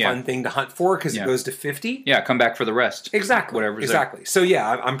be a fun thing to hunt for because it goes to 50. Yeah, come back for the rest. Exactly. Whatever's exactly. So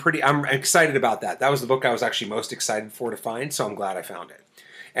yeah, I'm excited about that. That was the book I was actually most excited for to find, so I'm glad I found it.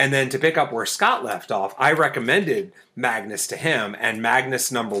 And then to pick up where Scott left off, I recommended Magnus to him, and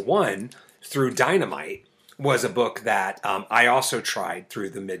Magnus #1 through Dynamite was a book that I also tried through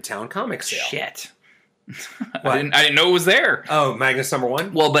the Midtown Comic Sale. Shit. I didn't know it was there. Oh, Magnus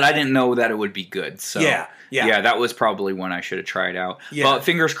 #1? Well, but I didn't know that it would be good. So Yeah. that was probably one I should have tried out. Yeah. But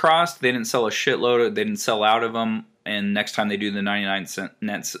fingers crossed, they didn't sell a shitload. They didn't sell out of them. And next time they do the 99-cent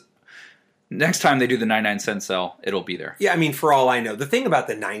nets, next time they do the 99-cent sale, it'll be there. Yeah, I mean, for all I know, the thing about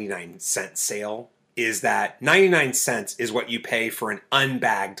the 99-cent sale is that 99 cents is what you pay for an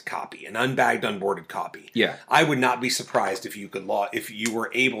unbagged copy, an unbagged, unboarded copy. Yeah. I would not be surprised if you were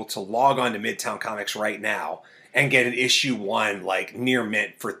able to log on to Midtown Comics right now and get an issue 1 like near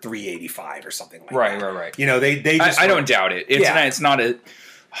mint for $3.85 or something like that. Right. You know, they just I don't doubt it. It's not a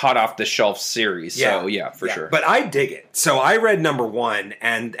hot off the shelf series. So for sure. But I dig it. So I read #1,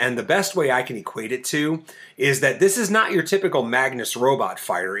 and the best way I can equate it to is that this is not your typical Magnus robot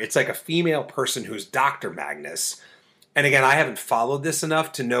fighter. It's like a female person who's Dr. Magnus. And again, I haven't followed this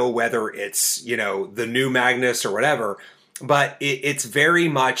enough to know whether it's, you know, the new Magnus or whatever, but it's very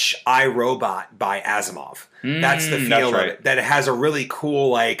much I, Robot by Asimov. That's the feel of it. That it has a really cool,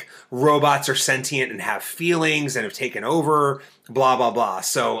 like, robots are sentient and have feelings and have taken over, blah, blah, blah.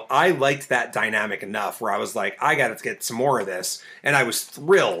 So I liked that dynamic enough where I was like, I got to get some more of this. And I was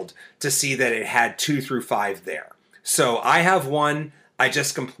thrilled to see that it had 2 through 5 there. So I have 1. I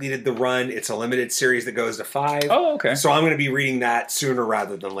just completed the run. It's a limited series that goes to 5. Oh, okay. So I'm going to be reading that sooner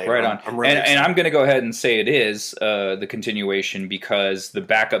rather than later. Right on. I'm really and I'm going to go ahead and say it is the continuation because the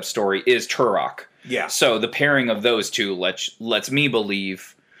backup story is Turok. Yeah. So the pairing of those two lets me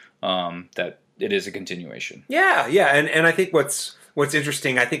believe that it is a continuation. Yeah. And I think what's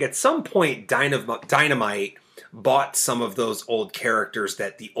interesting, I think at some point Dynamite bought some of those old characters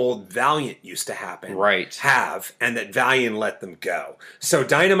that the old Valiant used to have, and that Valiant let them go. So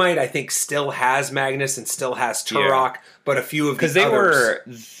Dynamite, I think, still has Magnus and still has Turok, but a few of the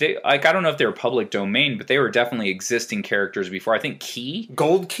others... I don't know if they were public domain, but they were definitely existing characters before. I think Key?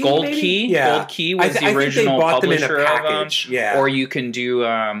 Gold Key was the original publisher them in a package. of them. Or you can do,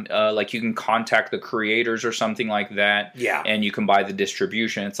 like you can contact the creators or something like that, and you can buy the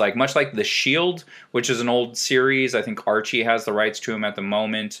distribution. It's like much like The Shield, which is an old series. I think Archie has the rights to him at the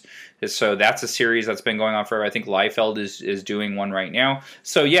moment. So that's a series that's been going on forever. I think Liefeld is doing one right now.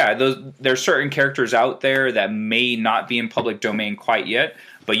 So yeah, there's certain characters out there that may not be in public domain quite yet,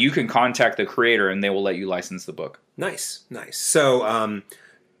 but you can contact the creator and they will let you license the book. Nice.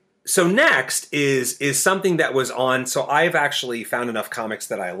 So next is something that was on. So I've actually found enough comics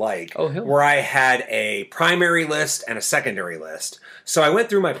that I like where I had a primary list and a secondary list. So I went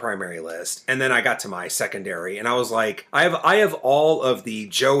through my primary list and then I got to my secondary and I was like, I have all of the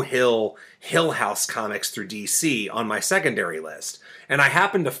Joe Hill House comics through DC on my secondary list. And I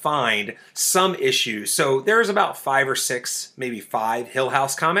happened to find some issues. So there's about 5 or 6, maybe 5 Hill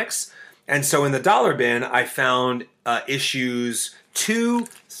House comics. And so in the dollar bin, I found issues 2,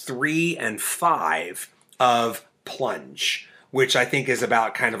 3, and 5 of Plunge, which I think is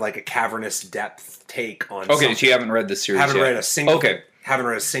about kind of like a cavernous depth take on something. So you haven't read the series Haven't yet. read a single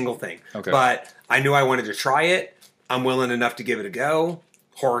thing. Okay. But I knew I wanted to try it. I'm willing enough to give it a go.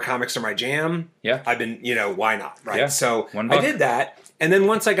 Horror comics are my jam. Yeah. I've been, why not, right? Yeah. So $1. I did that. And then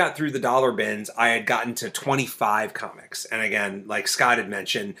once I got through the dollar bins, I had gotten to 25 comics. And again, like Scott had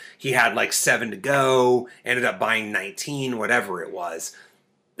mentioned, he had like 7 to go, ended up buying 19, whatever it was.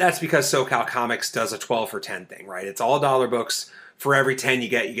 That's because SoCal Comics does a 12 for 10 thing, right? It's all dollar books. For every 10 you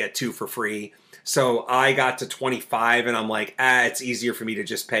get 2 for free. So I got to 25 and I'm like, it's easier for me to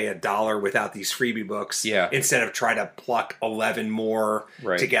just pay $1 without these freebie books instead of try to pluck 11 more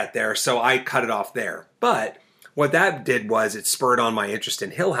to get there. So I cut it off there. But what that did was it spurred on my interest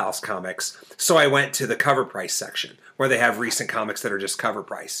in Hill House comics. So I went to the cover price section where they have recent comics that are just cover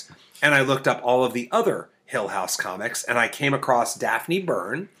price. And I looked up all of the other Hill House comics and I came across Daphne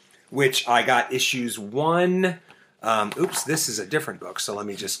Byrne, which I got issues 1. This is a different book. So let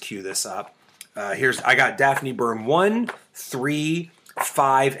me just cue this up. I got Daphne Byrne 1, 3,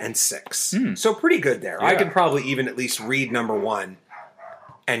 5, and 6. So pretty good there. I could probably even at least read number 1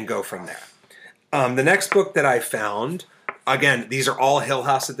 and go from there. The next book that I found, again, these are all Hill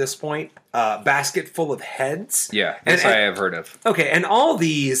House at this point, Basket Full of Heads. Yeah, this I have heard of. Okay, and all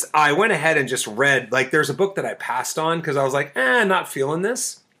these, I went ahead and just read. Like, there's a book that I passed on because I was like, not feeling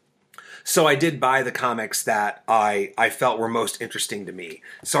this. So I did buy the comics that I felt were most interesting to me.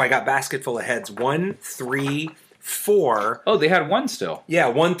 So I got Basket Full of Heads 1, 3, 4. Oh, they had 1 still. Yeah,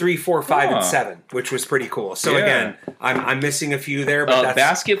 1, 3, 4, 5, and 7, which was pretty cool. So again, I'm missing a few there. But that's...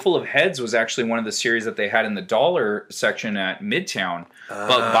 Basket Full of Heads was actually one of the series that they had in the dollar section at Midtown.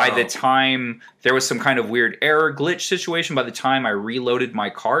 But by the time there was some kind of weird error glitch situation, by the time I reloaded my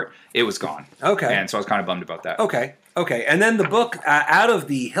cart, it was gone. Okay. And so I was kind of bummed about that. Okay. And then the book, out of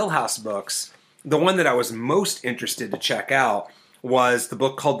the Hill House books, the one that I was most interested to check out was the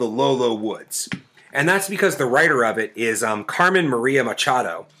book called The Lolo Woods. And that's because the writer of it is Carmen Maria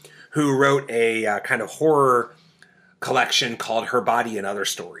Machado, who wrote a kind of horror collection called Her Body and Other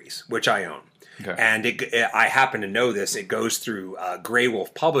Stories, which I own. Okay. And I happen to know this. It goes through Grey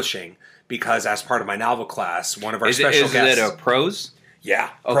Wolf Publishing because as part of my novel class, one of our special guests... Is it a prose?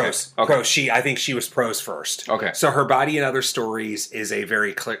 Yeah, prose. Okay. Prose. I think she was prose first. Okay. So Her Body and Other Stories is a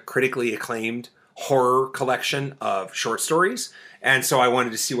very critically acclaimed horror collection of short stories. And so I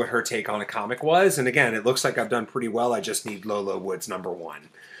wanted to see what her take on a comic was. And again, it looks like I've done pretty well. I just need Lolo Woods number 1.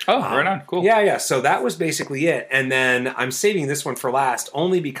 Oh, right on. Cool. Yeah. So that was basically it. And then I'm saving this one for last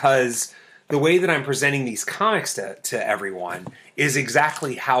only because the way that I'm presenting these comics to everyone is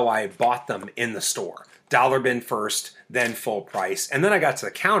exactly how I bought them in the store. Dollar bin first, then full price. And then I got to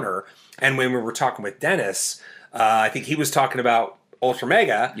the counter, and when we were talking with Dennis, I think he was talking about Ultra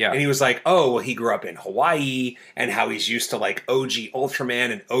Mega, and he was like, oh, well, he grew up in Hawaii, and how he's used to like OG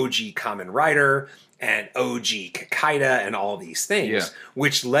Ultraman and OG Kamen Rider and OG Kakaida and all these things,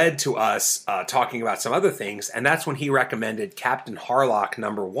 which led to us talking about some other things, and that's when he recommended Captain Harlock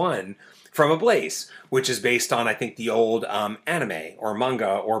number 1 from Ablaze, which is based on, I think, the old anime or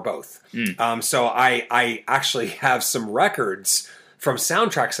manga or both. So I actually have some records from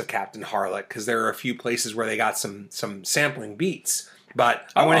soundtracks of Captain Harlock because there are a few places where they got some sampling beats.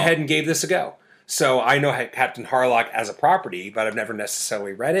 But I went ahead and gave this a go. So I know Captain Harlock as a property, but I've never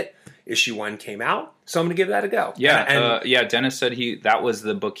necessarily read it. Issue 1 came out, so I'm going to give that a go. Yeah, Dennis said that was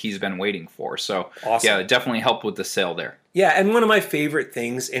the book he's been waiting for. So awesome. Yeah, it definitely helped with the sale there. Yeah, and one of my favorite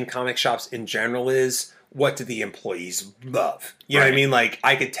things in comic shops in general is, what do the employees love? You know what I mean? Like,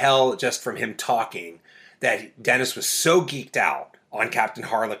 I could tell just from him talking that Dennis was so geeked out on Captain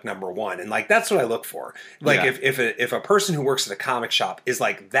Harlock number 1, and like that's what I look for. Like if a person who works at a comic shop is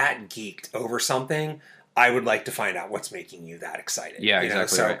like that geeked over something, I would like to find out what's making you that excited. Yeah,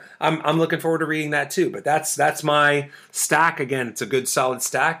 exactly. So I'm looking forward to reading that too. But that's my stack. Again, it's a good solid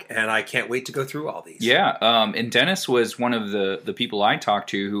stack, and I can't wait to go through all these. Yeah, and Dennis was one of the people I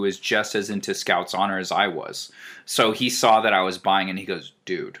talked to who was just as into Scout's Honor as I was. So he saw that I was buying, and he goes,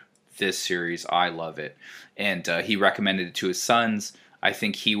 "Dude, this series, I love it." And he recommended it to his sons. I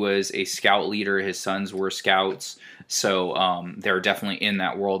think he was a scout leader. His sons were scouts. So they're definitely in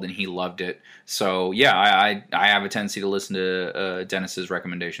that world, and he loved it. So, yeah, I have a tendency to listen to Dennis's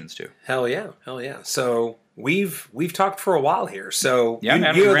recommendations, too. Hell yeah. So we've talked for a while here. So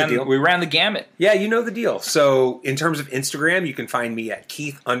yeah, we ran the gamut. Yeah, you know the deal. So in terms of Instagram, you can find me at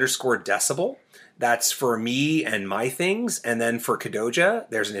Keith_Decibel. That's for me and my things. And then for Kadoja,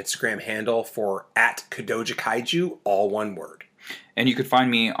 there's an Instagram handle for @KadojaKaiju, all one word. And you can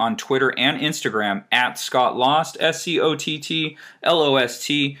find me on Twitter and Instagram at ScottLost, SCOTTLOST,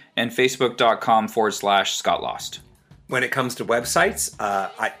 and Facebook.com/ScottLost. When it comes to websites,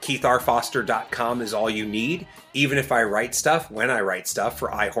 KeithRFoster.com is all you need. Even if I write stuff, when I write stuff for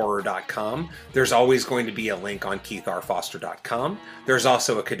iHorror.com, there's always going to be a link on KeithRFoster.com. There's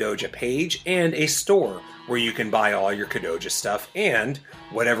also a Kadoja page and a store where you can buy all your Kadoja stuff and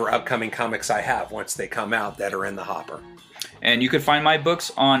whatever upcoming comics I have once they come out that are in the hopper. And you can find my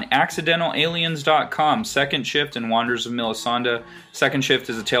books on accidentalaliens.com, Second Shift and Wanderers of Melisande. Second Shift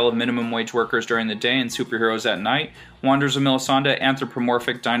is a tale of minimum wage workers during the day and superheroes at night. Wanderers of Melisande,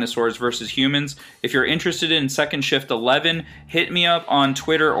 anthropomorphic dinosaurs versus humans. If you're interested in Second Shift 11, hit me up on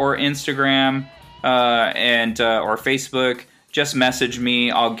Twitter or Instagram or Facebook. Just message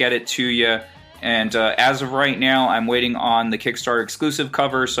me. I'll get it to you. And as of right now, I'm waiting on the Kickstarter exclusive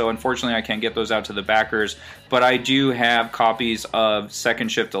cover, so unfortunately I can't get those out to the backers. But I do have copies of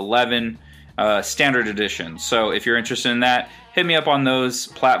Second Shift 11 Standard Edition. So if you're interested in that, hit me up on those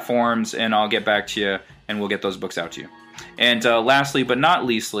platforms, and I'll get back to you, and we'll get those books out to you. And lastly, but not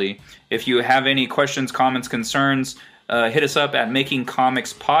leastly, if you have any questions, comments, concerns, hit us up at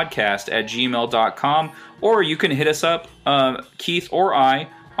makingcomicspodcast@gmail.com, or you can hit us up, Keith or I,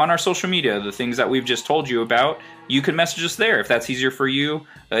 on our social media, the things that we've just told you about. You can message us there if that's easier for you.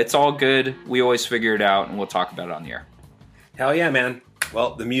 It's all good. We always figure it out, and we'll talk about it on the air. Hell yeah, man.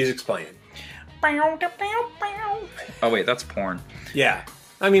 Well, the music's playing. Oh, wait, that's porn. Yeah.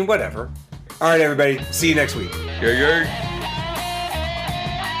 I mean, whatever. All right, everybody. See you next week. Yeah.